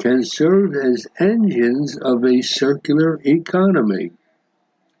can serve as engines of a circular economy.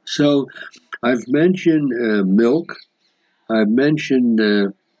 So I've mentioned milk. I've mentioned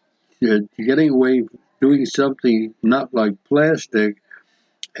getting away, doing something not like plastic.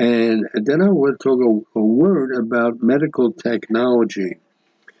 And then I want to talk a word about medical technology.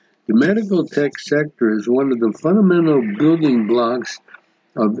 The medical tech sector is one of the fundamental building blocks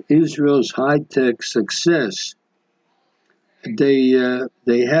of Israel's high-tech success. They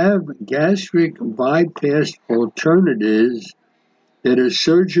have gastric bypass alternatives that are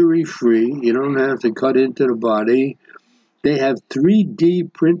surgery-free. You don't have to cut into the body. They have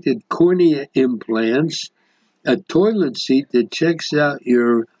 3D printed cornea implants, a toilet seat that checks out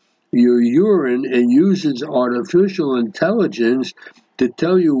your urine and uses artificial intelligence to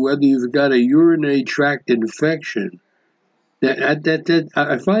tell you whether you've got a urinary tract infection.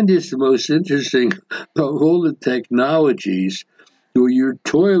 I find this the most interesting of all the technologies, where your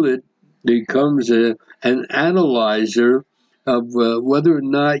toilet becomes an analyzer of whether or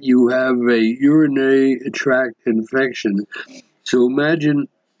not you have a urinary tract infection. So imagine,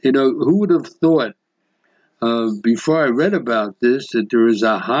 who would have thought before I read about this that there is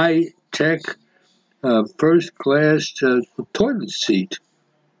a high-tech, first-class toilet seat.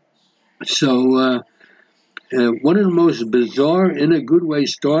 So one of the most bizarre, in a good way,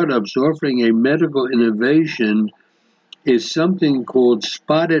 startups offering a medical innovation is something called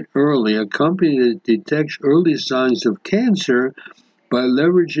Spotted Early, a company that detects early signs of cancer by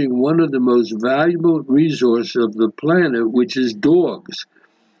leveraging one of the most valuable resources of the planet, which is dogs.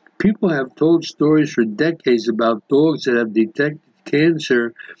 People have told stories for decades about dogs that have detected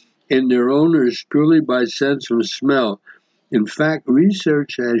cancer in their owners purely by sense of smell. In fact,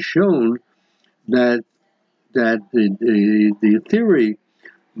 research has shown that the theory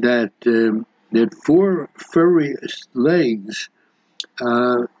that four furry legs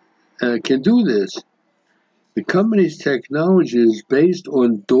can do this. The company's technology is based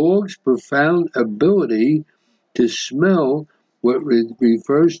on dogs' profound ability to smell what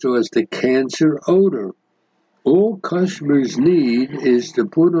refers to as the cancer odor. All customers need is to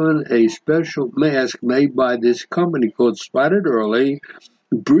put on a special mask made by this company called Spotted Early,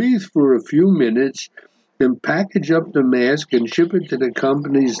 breathe for a few minutes, then package up the mask and ship it to the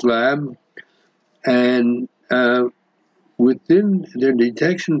company's lab. And within their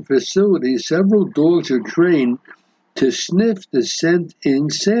detection facility, several dogs are trained to sniff the scent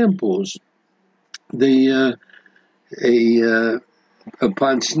in samples.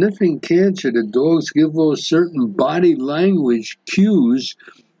 Upon sniffing cancer, the dogs give off certain body language cues,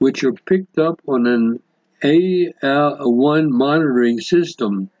 which are picked up on an AL1 monitoring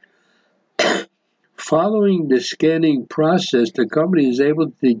system. Following the scanning process, the company is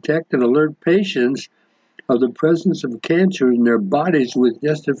able to detect and alert patients of the presence of cancer in their bodies with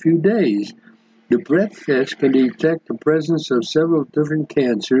just a few days. The breath test can detect the presence of several different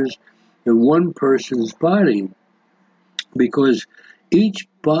cancers in one person's body, because each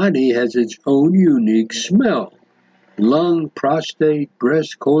body has its own unique smell. Lung, prostate,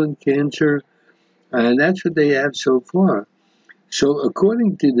 breast, colon cancer, and that's what they have so far. So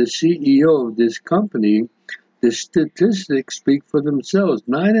according to the CEO of this company, the statistics speak for themselves.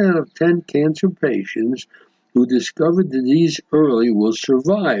 9 out of 10 cancer patients who discover disease early will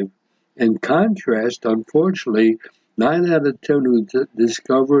survive. In contrast, unfortunately, 9 out of 10 who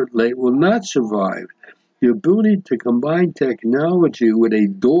discover it late will not survive. The ability to combine technology with a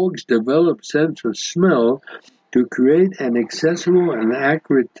dog's developed sense of smell to create an accessible and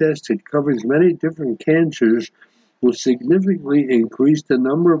accurate test that covers many different cancers will significantly increase the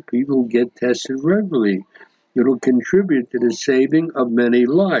number of people who get tested regularly. It will contribute to the saving of many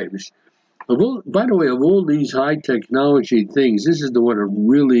lives. By the way, of all these high technology things, this is the one that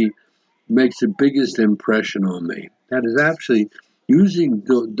really makes the biggest impression on me. That is actually using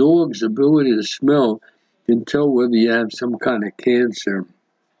the dog's ability to smell can tell whether you have some kind of cancer.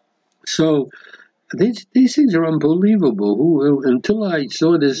 So these things are unbelievable. Until I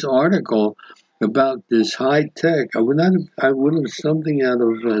saw this article about this high tech, I would have something out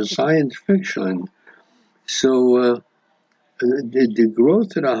of science fiction. So the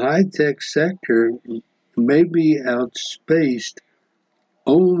growth of the high tech sector may be outspaced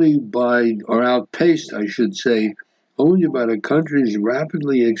only by, or outpaced, I should say, only by the country's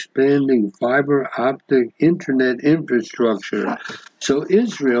rapidly expanding fiber optic internet infrastructure. So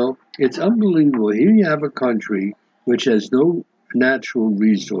Israel, it's unbelievable. Here you have a country which has no natural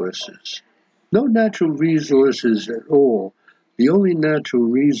resources. No natural resources at all. The only natural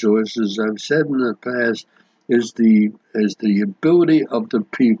resources I've said in the past is the ability of the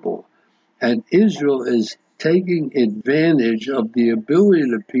people. And Israel is taking advantage of the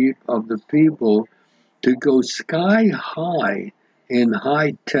ability of the people to go sky high in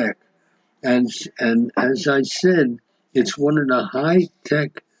high tech. And as I said, it's one of the high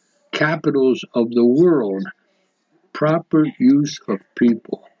tech capitals of the world. Proper use of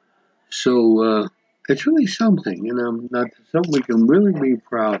people. So it's really something, something we can really be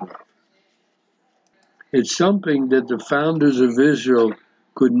proud of. It's something that the founders of Israel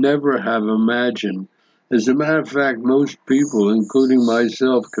could never have imagined. As a matter of fact, most people, including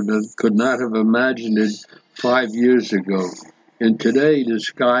myself, could not have imagined it 5 years ago. And today, the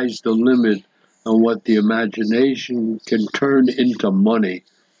sky's the limit on what the imagination can turn into money.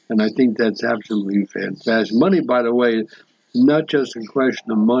 And I think that's absolutely fantastic. Money, by the way, is not just a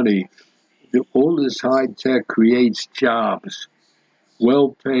question of money. All this high tech creates jobs,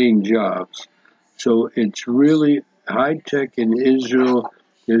 well-paying jobs. So it's really high tech in Israel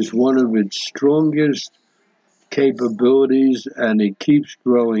is one of its strongest capabilities, and it keeps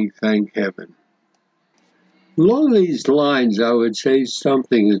growing, thank heaven. Along these lines, I would say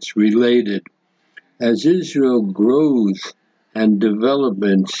something that's related. As Israel grows and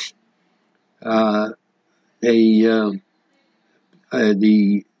develops, there's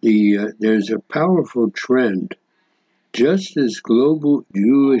a powerful trend. Just as global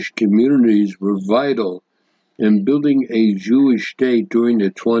Jewish communities were vital in building a Jewish state during the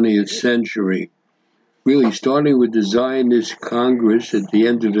 20th century, really starting with the Zionist Congress at the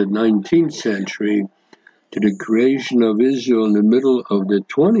end of the 19th century to the creation of Israel in the middle of the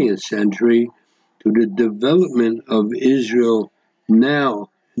 20th century to the development of Israel now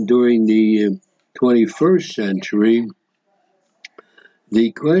during the 21st century.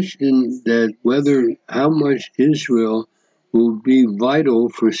 The question that whether how much Israel will be vital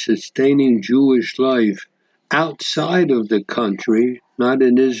for sustaining Jewish life outside of the country, not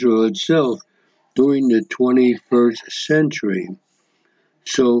in Israel itself, during the 21st century.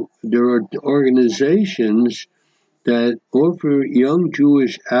 So there are organizations that offer young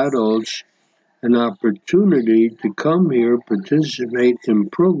Jewish adults an opportunity to come here, participate in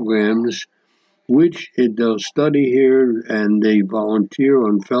programs which they'll study here and they volunteer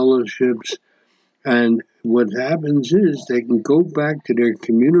on fellowships. And what happens is they can go back to their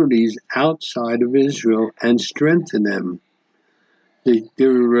communities outside of Israel and strengthen them.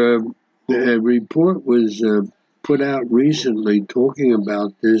 Their report was put out recently talking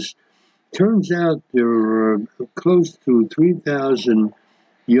about this. Turns out there are close to 3,000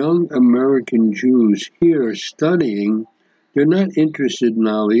 young American Jews here studying. They're not interested in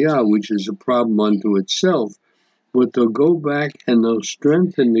Aliyah, which is a problem unto itself, but they'll go back and they'll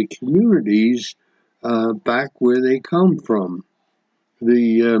strengthen the communities back where they come from.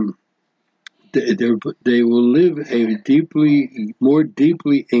 They will live a more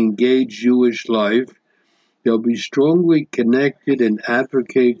deeply engaged Jewish life. They'll be strongly connected and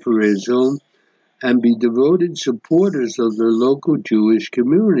advocate for Israel and be devoted supporters of their local Jewish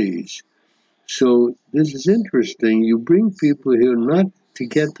communities. So this is interesting. You bring people here not to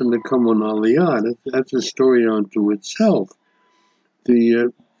get them to come on Aliyah. That's a story unto itself.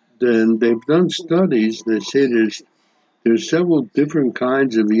 Then they've done studies. They say there's several different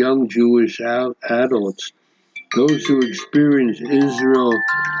kinds of young Jewish adults. Those who experience Israel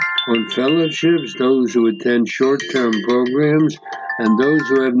on fellowships, those who attend short-term programs, and those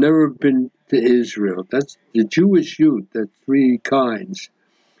who have never been to Israel. That's the Jewish youth. That's three kinds.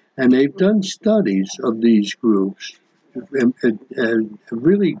 And they've done studies of these groups, and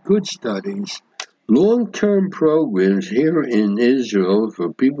really good studies. Long-term programs here in Israel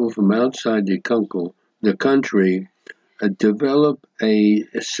for people from outside the country develop a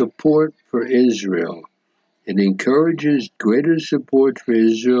support for Israel. It encourages greater support for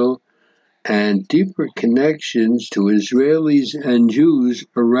Israel and deeper connections to Israelis and Jews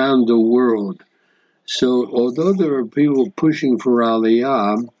around the world. So although there are people pushing for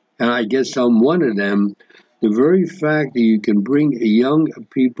Aliyah, and I guess I'm one of them, the very fact that you can bring young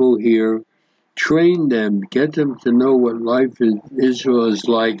people here, train them, get them to know what life in Israel is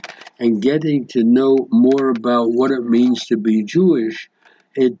like, and getting to know more about what it means to be Jewish,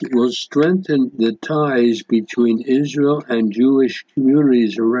 it will strengthen the ties between Israel and Jewish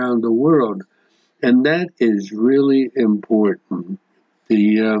communities around the world. And that is really important.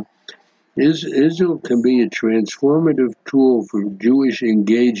 Israel can be a transformative tool for Jewish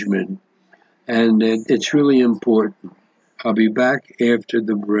engagement, and it's really important. I'll be back after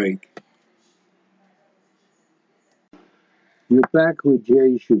the break. You're back with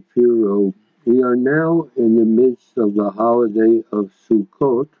Jay Shapiro. We are now in the midst of the holiday of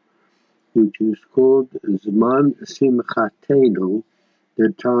Sukkot, which is called Zman Simchatenu,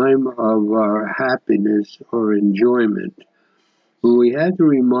 the time of our happiness or enjoyment. Well, we had to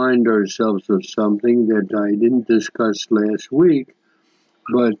remind ourselves of something that I didn't discuss last week,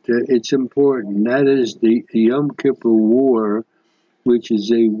 but it's important. That is the Yom Kippur War, which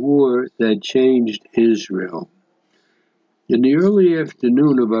is a war that changed Israel. In the early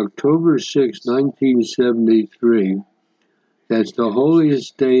afternoon of October 6, 1973, that's the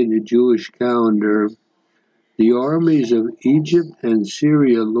holiest day in the Jewish calendar, the armies of Egypt and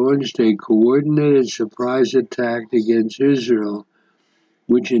Syria launched a coordinated surprise attack against Israel,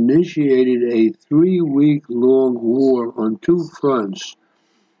 which initiated a 3-week-long war on two fronts.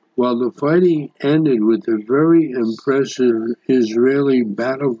 While the fighting ended with a very impressive Israeli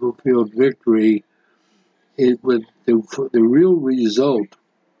battlefield victory, with the real result,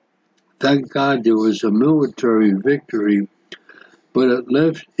 thank God there was a military victory, but it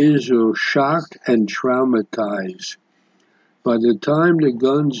left Israel shocked and traumatized. By the time the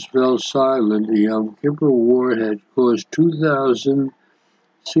guns fell silent, the Yom Kippur War had caused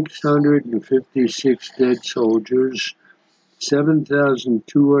 2,656 dead soldiers,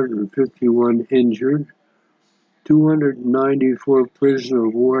 7,251 injured, 294 prisoners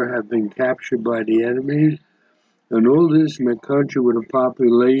of war have been captured by the enemy, and all this in a country with a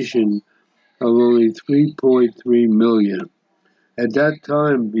population of only 3.3 million. At that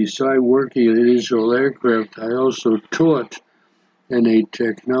time, beside working at Israel Aircraft, I also taught in a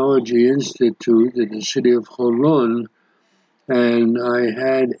technology institute in the city of Holon, and I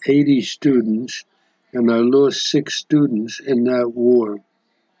had 80 students, and I lost 6 students in that war.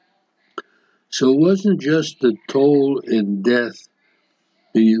 So it wasn't just the toll in death.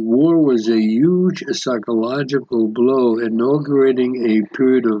 The war was a huge psychological blow, inaugurating a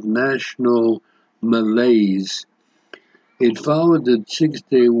period of national malaise. It followed the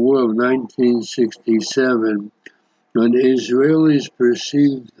Six-Day War of 1967, when Israelis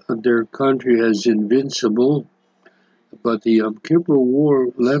perceived their country as invincible, but the Yom Kippur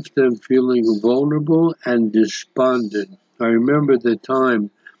War left them feeling vulnerable and despondent. I remember the time,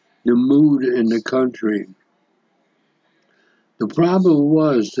 the mood in the country. The problem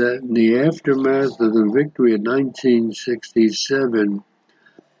was that in the aftermath of the victory in 1967,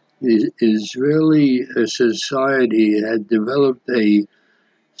 the Israeli society had developed a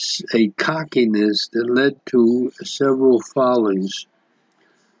cockiness that led to several follies.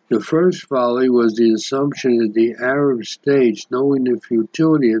 The first folly was the assumption that the Arab states, knowing the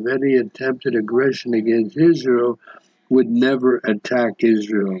futility of any attempted aggression against Israel, would never attack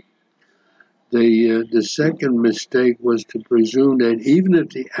Israel. The second mistake was to presume that even if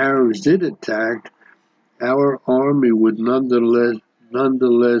the Arabs did attack, our army would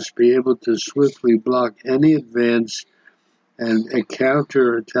nonetheless be able to swiftly block any advance and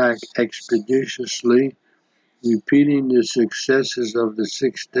counterattack expeditiously, repeating the successes of the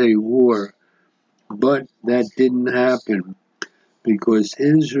Six-Day War. But that didn't happen because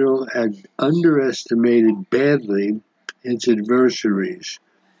Israel had underestimated badly its adversaries.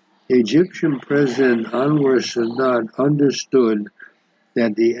 Egyptian President Anwar Sadat understood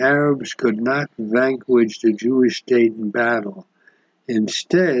that the Arabs could not vanquish the Jewish state in battle.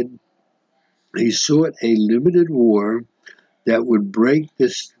 Instead, he sought a limited war that would break the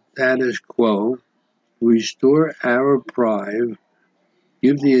status quo, restore Arab pride,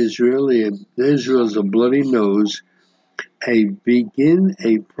 give the Israel's a bloody nose, begin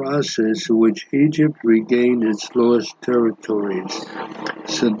a process in which Egypt regained its lost territories.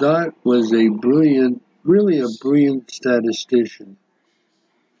 Sadat was really a brilliant tactician.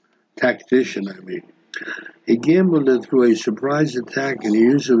 He gambled that through a surprise attack and the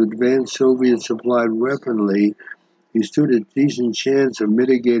use of advanced Soviet-supplied weaponry, he stood a decent chance of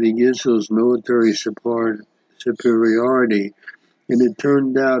mitigating Israel's military superiority, and it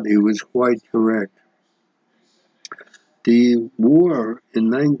turned out he was quite correct. The war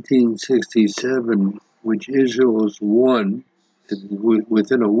in 1967, which Israel won,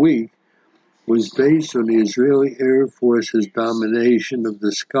 within a week, was based on the Israeli Air Force's domination of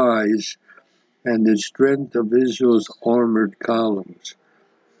the skies and the strength of Israel's armored columns.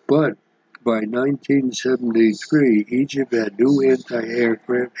 But by 1973, Egypt had new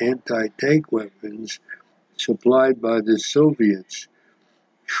anti-aircraft, anti-tank weapons supplied by the Soviets.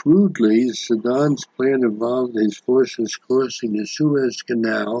 Shrewdly, Saddam's plan involved his forces crossing the Suez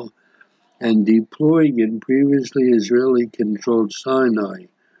Canal and deploying in previously Israeli-controlled Sinai.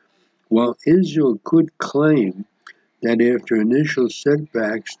 While Israel could claim that after initial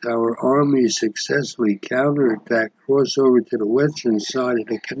setbacks, our army successfully counterattacked, crossed over to the western side of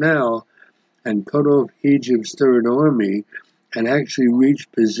the canal, and cut off Egypt's Third Army, and actually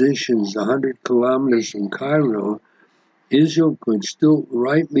reached positions 100 kilometers from Cairo, Israel could still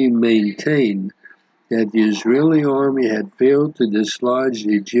rightly maintain that the Israeli army had failed to dislodge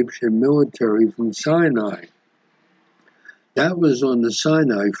the Egyptian military from Sinai. That was on the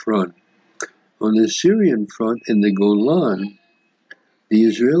Sinai front. On the Syrian front in the Golan, the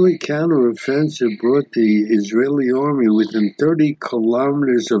Israeli counteroffensive brought the Israeli army within 30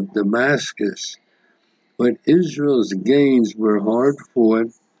 kilometers of Damascus, but Israel's gains were hard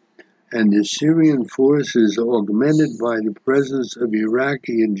fought, and the Syrian forces, augmented by the presence of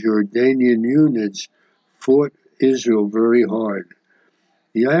Iraqi and Jordanian units, fought Israel very hard.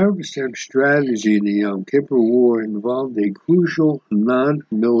 The Arab strategy in the Yom Kippur War involved a crucial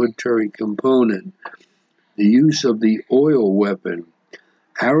non-military component, the use of the oil weapon.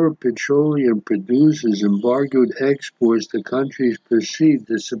 Arab petroleum producers embargoed exports to countries perceived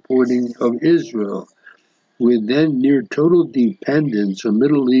as supporting of Israel. With then near total dependence on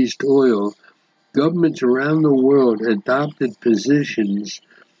Middle East oil, governments around the world adopted positions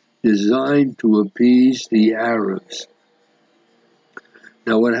designed to appease the Arabs.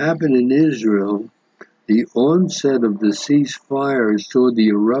 Now, what happened in Israel, the onset of the ceasefire saw the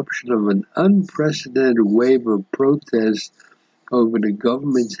eruption of an unprecedented wave of protests over the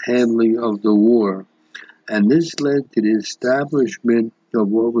government's handling of the war, and this led to the establishment of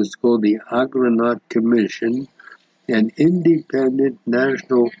what was called the Agranat Commission, an independent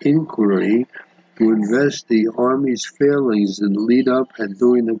national inquiry to invest the army's failings in the lead-up and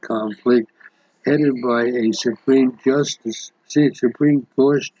during the conflict, headed by a Supreme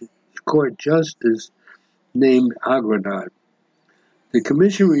Court Justice named Agranat. The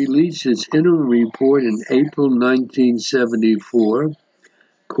commission released its interim report in April 1974,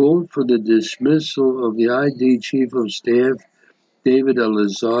 called for the dismissal of the ID Chief of Staff, David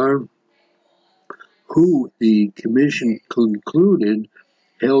Elazar, who the commission concluded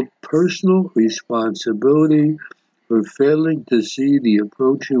held personal responsibility for failing to see the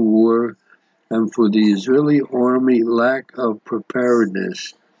approaching war and for the Israeli army lack of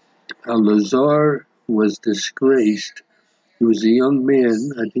preparedness. Elazar was disgraced. He was a young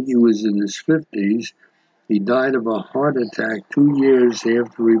man, I think he was in his 50s. He died of a heart attack 2 years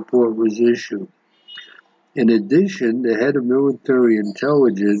after the report was issued. In addition, the head of military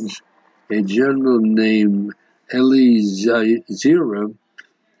intelligence, a general named Eli Zira,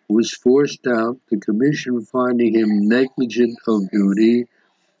 was forced out, the commission finding him negligent of duty.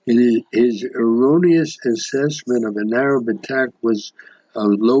 His erroneous assessment of an Arab attack was a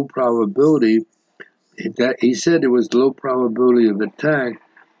low probability. He said it was low probability of attack,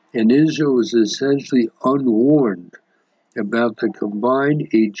 and Israel was essentially unwarned about the combined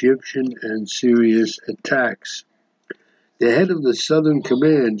Egyptian and Syrian attacks. The head of the Southern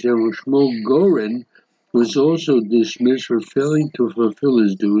Command, General Shmuel Goren, was also dismissed for failing to fulfill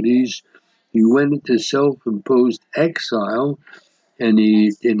his duties. He went into self-imposed exile, and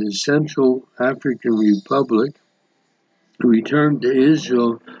in the Central African Republic, returned to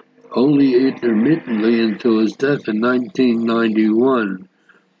Israel only intermittently until his death in 1991.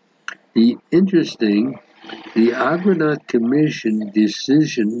 The Agranat Commission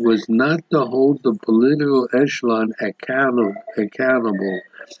decision was not to hold the political echelon accountable.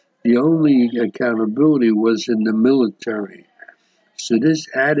 The only accountability was in the military. So this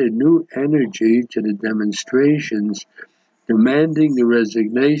added new energy to the demonstrations, demanding the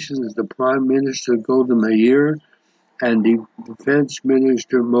resignations of the Prime Minister Golda Meir and the Defense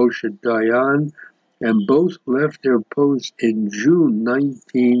Minister Moshe Dayan, and both left their posts in June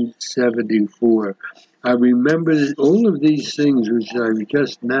 1974. I remember all of these things which I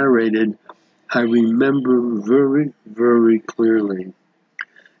just narrated, I remember very, very clearly.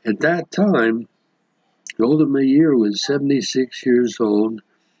 At that time, Golda Meir was 76 years old.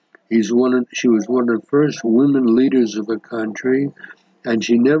 She was one of the first women leaders of the country, and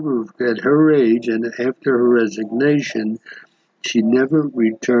she never, at her age and after her resignation, she never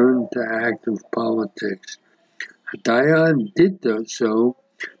returned to active politics. Dayan did so.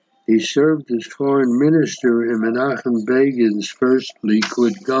 He served as foreign minister in Menachem Begin's first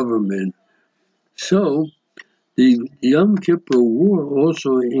Likud government. So, the Yom Kippur War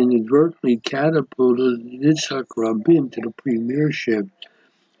also inadvertently catapulted Yitzhak Rabin to the premiership.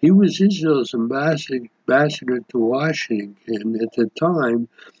 He was Israel's ambassador to Washington at the time,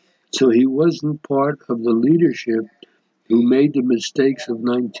 so he wasn't part of the leadership who made the mistakes of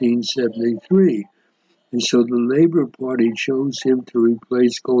 1973. And so the Labor Party chose him to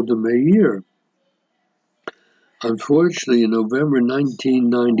replace Golda Meir. Unfortunately, in November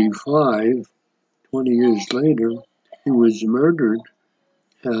 1995, 20 years later, he was murdered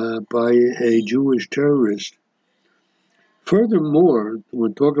by a Jewish terrorist. Furthermore,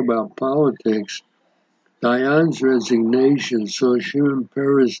 when we talk about politics, Dayan's resignation saw Shimon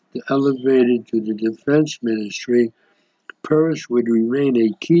Peres elevated to the defense ministry. Peres would remain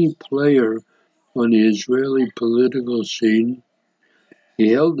a key player on the Israeli political scene. He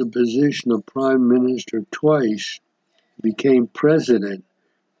held the position of prime minister twice, became president,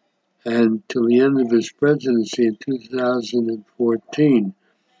 and till the end of his presidency in 2014.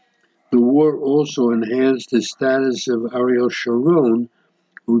 The war also enhanced the status of Ariel Sharon,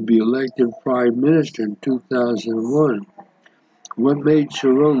 who would be elected prime minister in 2001. What made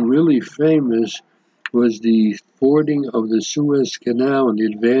Sharon really famous was the fording of the Suez Canal and the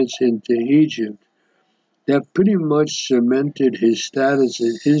advance into Egypt. That pretty much cemented his status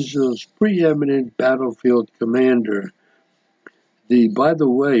as Israel's preeminent battlefield commander. By the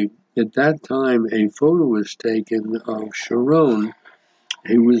way, at that time, a photo was taken of Sharon.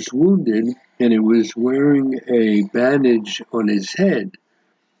 He was wounded, and he was wearing a bandage on his head.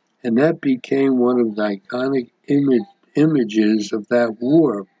 And that became one of the iconic images of that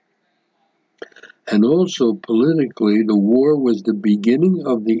war. And also politically, the war was the beginning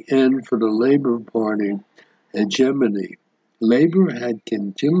of the end for the Labor Party hegemony. Labor had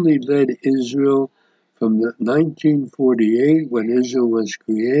continually led Israel from 1948, when Israel was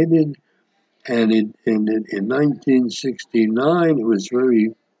created, and in 1969 it was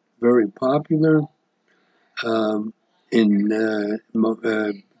very, very popular. In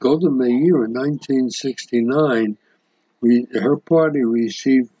Golda Meir in 1969, her party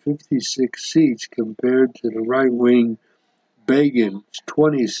received 56 seats compared to the right-wing Begin's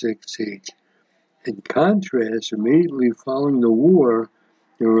 26 seats. In contrast, immediately following the war,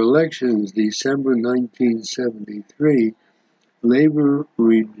 there were elections December 1973. Labor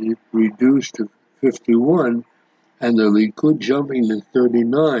reduced to 51, and the Likud jumping to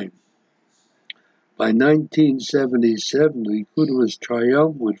 39. By 1977, Likud was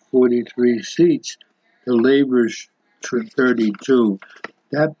triumphant with 43 seats, the Labor's 32.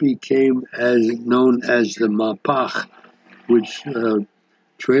 That became known as the Mapach, which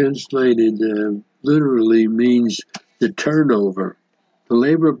translated literally means the turnover. The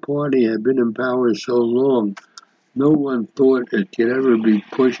Labor Party had been in power so long, no one thought it could ever be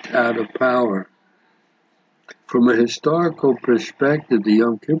pushed out of power. From a historical perspective, the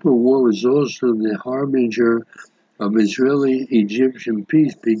Yom Kippur War was also the harbinger of Israeli-Egyptian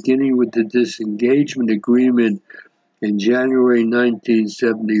peace, beginning with the disengagement agreement in January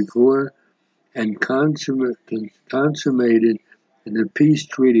 1974 and consummated in the peace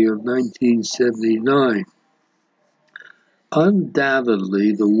treaty of 1979.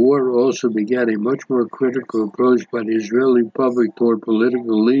 Undoubtedly, the war also began a much more critical approach by the Israeli public toward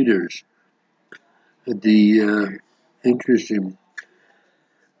political leaders. Interesting.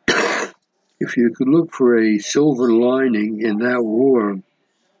 If you could look for a silver lining in that war,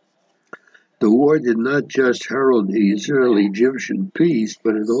 the war did not just herald the Israeli-Egyptian peace,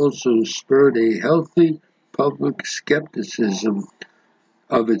 but it also spurred a healthy public skepticism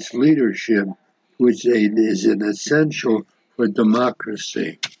of its leadership, which is an essential for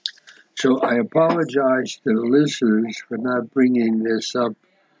democracy. So I apologize to the listeners for not bringing this up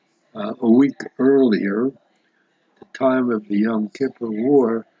a week earlier, the time of the Yom Kippur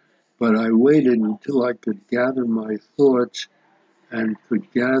War, but I waited until I could gather my thoughts and could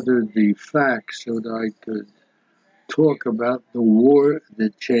gather the facts so that I could talk about the war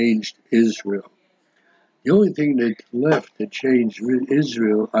that changed Israel. The only thing that's left that changed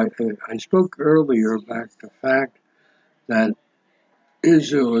Israel, I spoke earlier about the fact that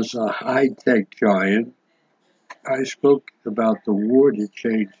Israel is a high-tech giant. I spoke about the war that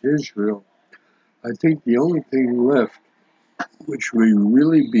changed Israel. I think the only thing left, which would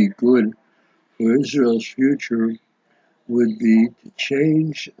really be good for Israel's future, would be to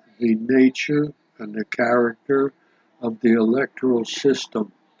change the nature and the character of the electoral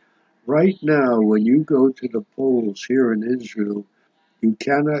system. Right now, when you go to the polls here in Israel, you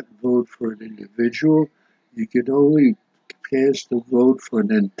cannot vote for an individual, You can only cast a vote for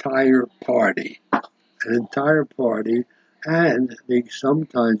an entire party. And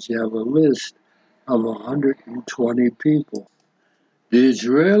sometimes you have a list of 120 people. The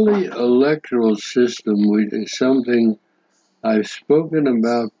Israeli electoral system, which is something I've spoken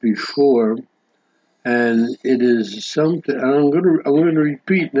about before, and it is something I'm going to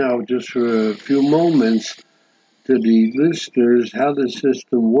repeat now just for a few moments to the listeners how the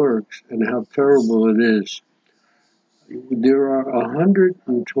system works and how terrible it is. There are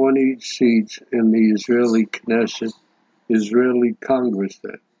 120 seats in the Israeli Knesset, Israeli Congress.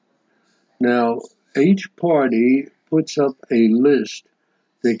 Now, each party puts up a list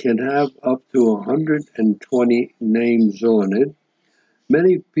that can have up to 120 names on it.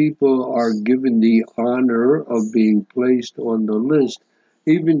 Many people are given the honor of being placed on the list,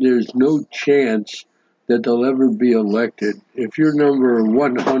 even there's no chance that they'll ever be elected. If you're number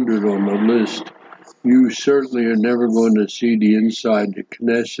 100 on the list, you certainly are never going to see the inside the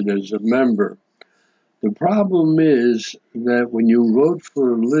Knesset as a member. The problem is that when you vote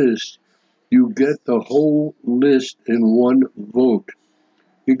for a list, you get the whole list in one vote.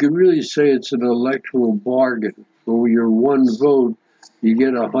 You can really say it's an electoral bargain. For your one vote, you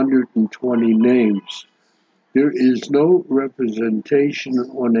get 120 names. There is no representation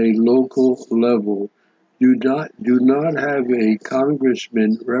on a local level. Do not have a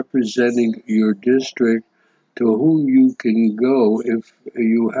congressman representing your district to whom you can go if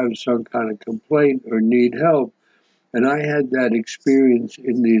you have some kind of complaint or need help. And I had that experience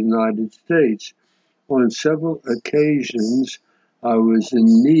in the United States. On several occasions, I was in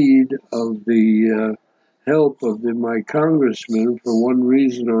need of the help of my congressman for one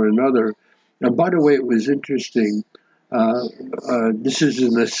reason or another. And by the way, it was interesting. This is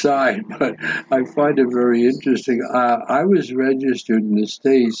an aside, but I find it very interesting. I was registered in the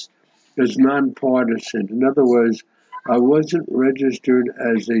States as nonpartisan. In other words, I wasn't registered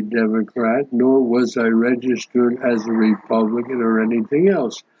as a Democrat, nor was I registered as a Republican or anything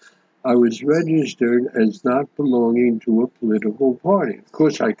else. I was registered as not belonging to a political party. Of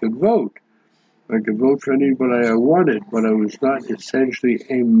course, I could vote. I could vote for anybody I wanted, but I was not essentially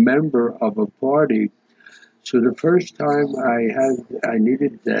a member of a party. So the first time I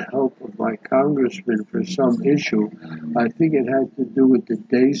needed the help of my congressman for some issue, I think it had to do with the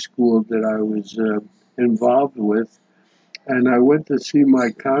day school that I was involved with. And I went to see my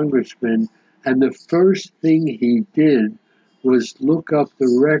congressman, and the first thing he did was look up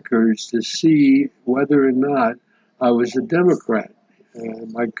the records to see whether or not I was a Democrat.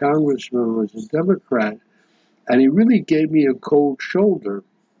 My congressman was a Democrat, and he really gave me a cold shoulder.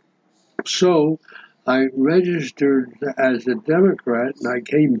 So I registered as a Democrat, and I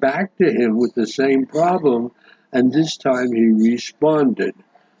came back to him with the same problem, and this time he responded.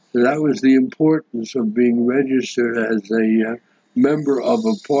 So that was the importance of being registered as a member of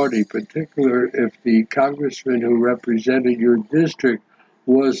a party, particularly if the congressman who represented your district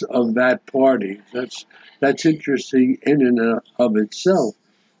was of that party. That's interesting in and of itself.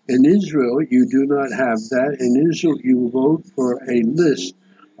 In Israel, you do not have that. In Israel, you vote for a list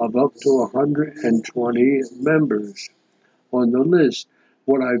of up to 120 members on the list.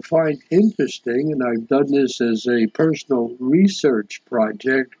 What I find interesting, and I've done this as a personal research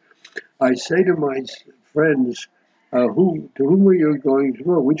project, I say to my friends, to whom are you going to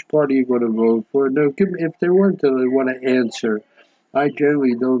vote? Which party are you going to vote for? No, if they weren't they want to answer, I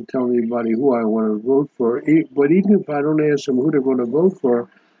generally don't tell anybody who I want to vote for. But even if I don't ask them who they're going to vote for,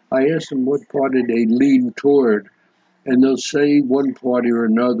 I ask them what party they lean toward. And they'll say one party or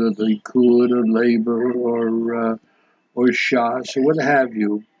another, Likud or Labor or Shas or what have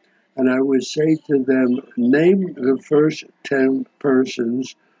you. And I would say to them, name the first 10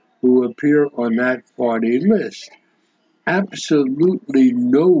 persons who appear on that party list. Absolutely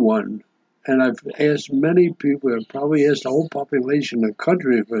no one. And I've asked many people, I've probably asked the whole population of the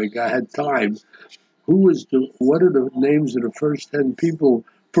country if I had time, what are the names of the first 10 people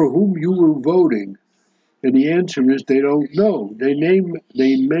for whom you were voting? And the answer is they don't know. They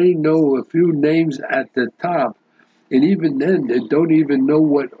may know a few names at the top, and even then they don't even know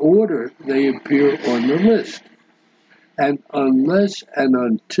what order they appear on the list. And unless and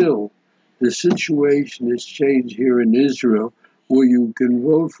until the situation is changed here in Israel, where you can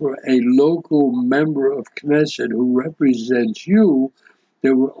vote for a local member of Knesset who represents you,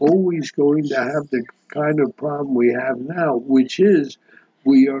 then we're always going to have the kind of problem we have now, which is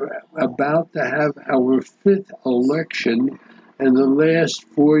we are about to have our 5th election in the last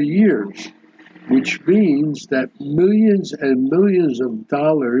 4 years, which means that millions and millions of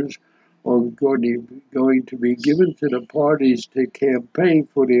dollars are going to be given to the parties to campaign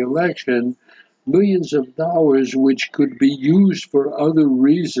for the election, millions of dollars which could be used for other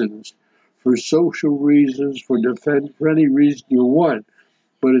reasons, for social reasons, for any reason you want.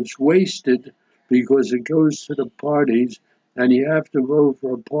 But it's wasted because it goes to the parties, and you have to vote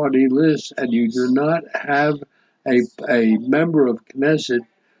for a party list, and you do not have a member of Knesset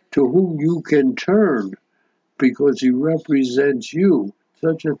to whom you can turn because he represents you.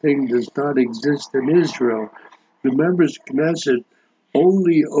 Such a thing does not exist in Israel. The members of Knesset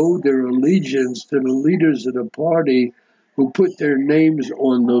only owe their allegiance to the leaders of the party who put their names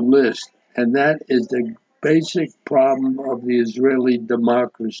on the list. And that is the basic problem of the Israeli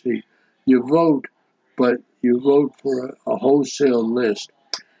democracy. You vote, but you vote for a wholesale list.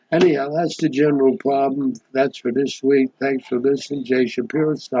 Anyhow, that's the general problem. That's for this week. Thanks for listening. Jay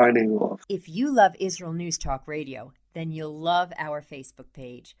Shapiro signing off. If you love Israel News Talk Radio, then you'll love our Facebook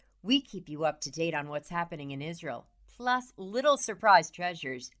page. We keep you up to date on what's happening in Israel, plus little surprise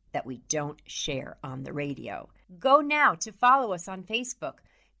treasures that we don't share on the radio. Go now to follow us on Facebook.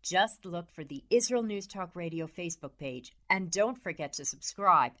 Just look for the Israel News Talk Radio Facebook page, and don't forget to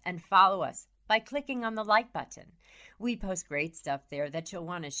subscribe and follow us by clicking on the like button. We post great stuff there that you'll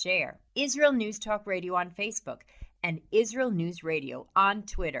want to share. Israel News Talk Radio on Facebook and Israel News Radio on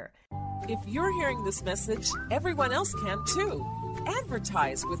Twitter. If you're hearing this message, everyone else can too.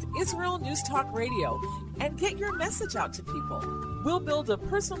 Advertise with Israel News Talk Radio and get your message out to people. We'll build a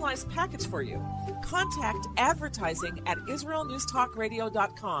personalized package for you. Contact advertising at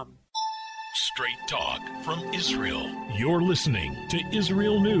israelnewstalkradio.com. Straight talk from Israel. You're listening to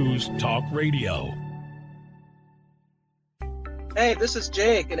Israel News Talk Radio. Hey, this is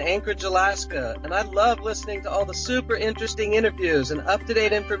Jake in Anchorage, Alaska, and I love listening to all the super interesting interviews and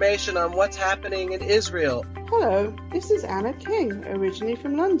up-to-date information on what's happening in Israel. Hello, this is Anna King, originally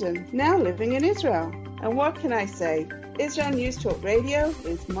from London, now living in Israel. And what can I say? Israel News Talk Radio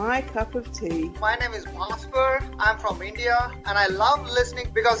is my cup of tea. My name is Bhaskar. I'm from India, and I love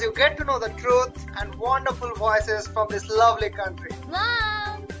listening because you get to know the truth and wonderful voices from this lovely country.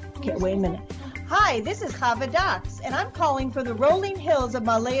 Mom! Okay, wait a minute. Hi, this is Chava Dax, and I'm calling for the rolling hills of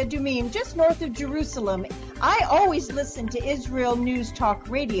Ma'ale Adumim, just north of Jerusalem. I always listen to Israel News Talk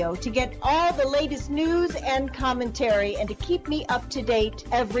Radio to get all the latest news and commentary and to keep me up to date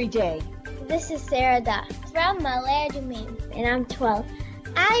every day. This is Sarah Dax from Ma'ale Adumim, and I'm 12.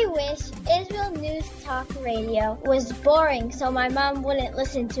 I wish Israel News Talk Radio was boring so my mom wouldn't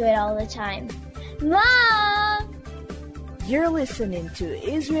listen to it all the time. Mom! You're listening to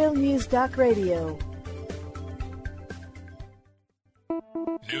Israel News Talk Radio.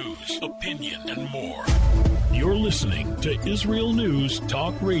 News, opinion, and more. You're listening to Israel News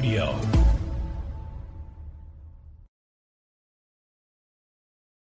Talk Radio.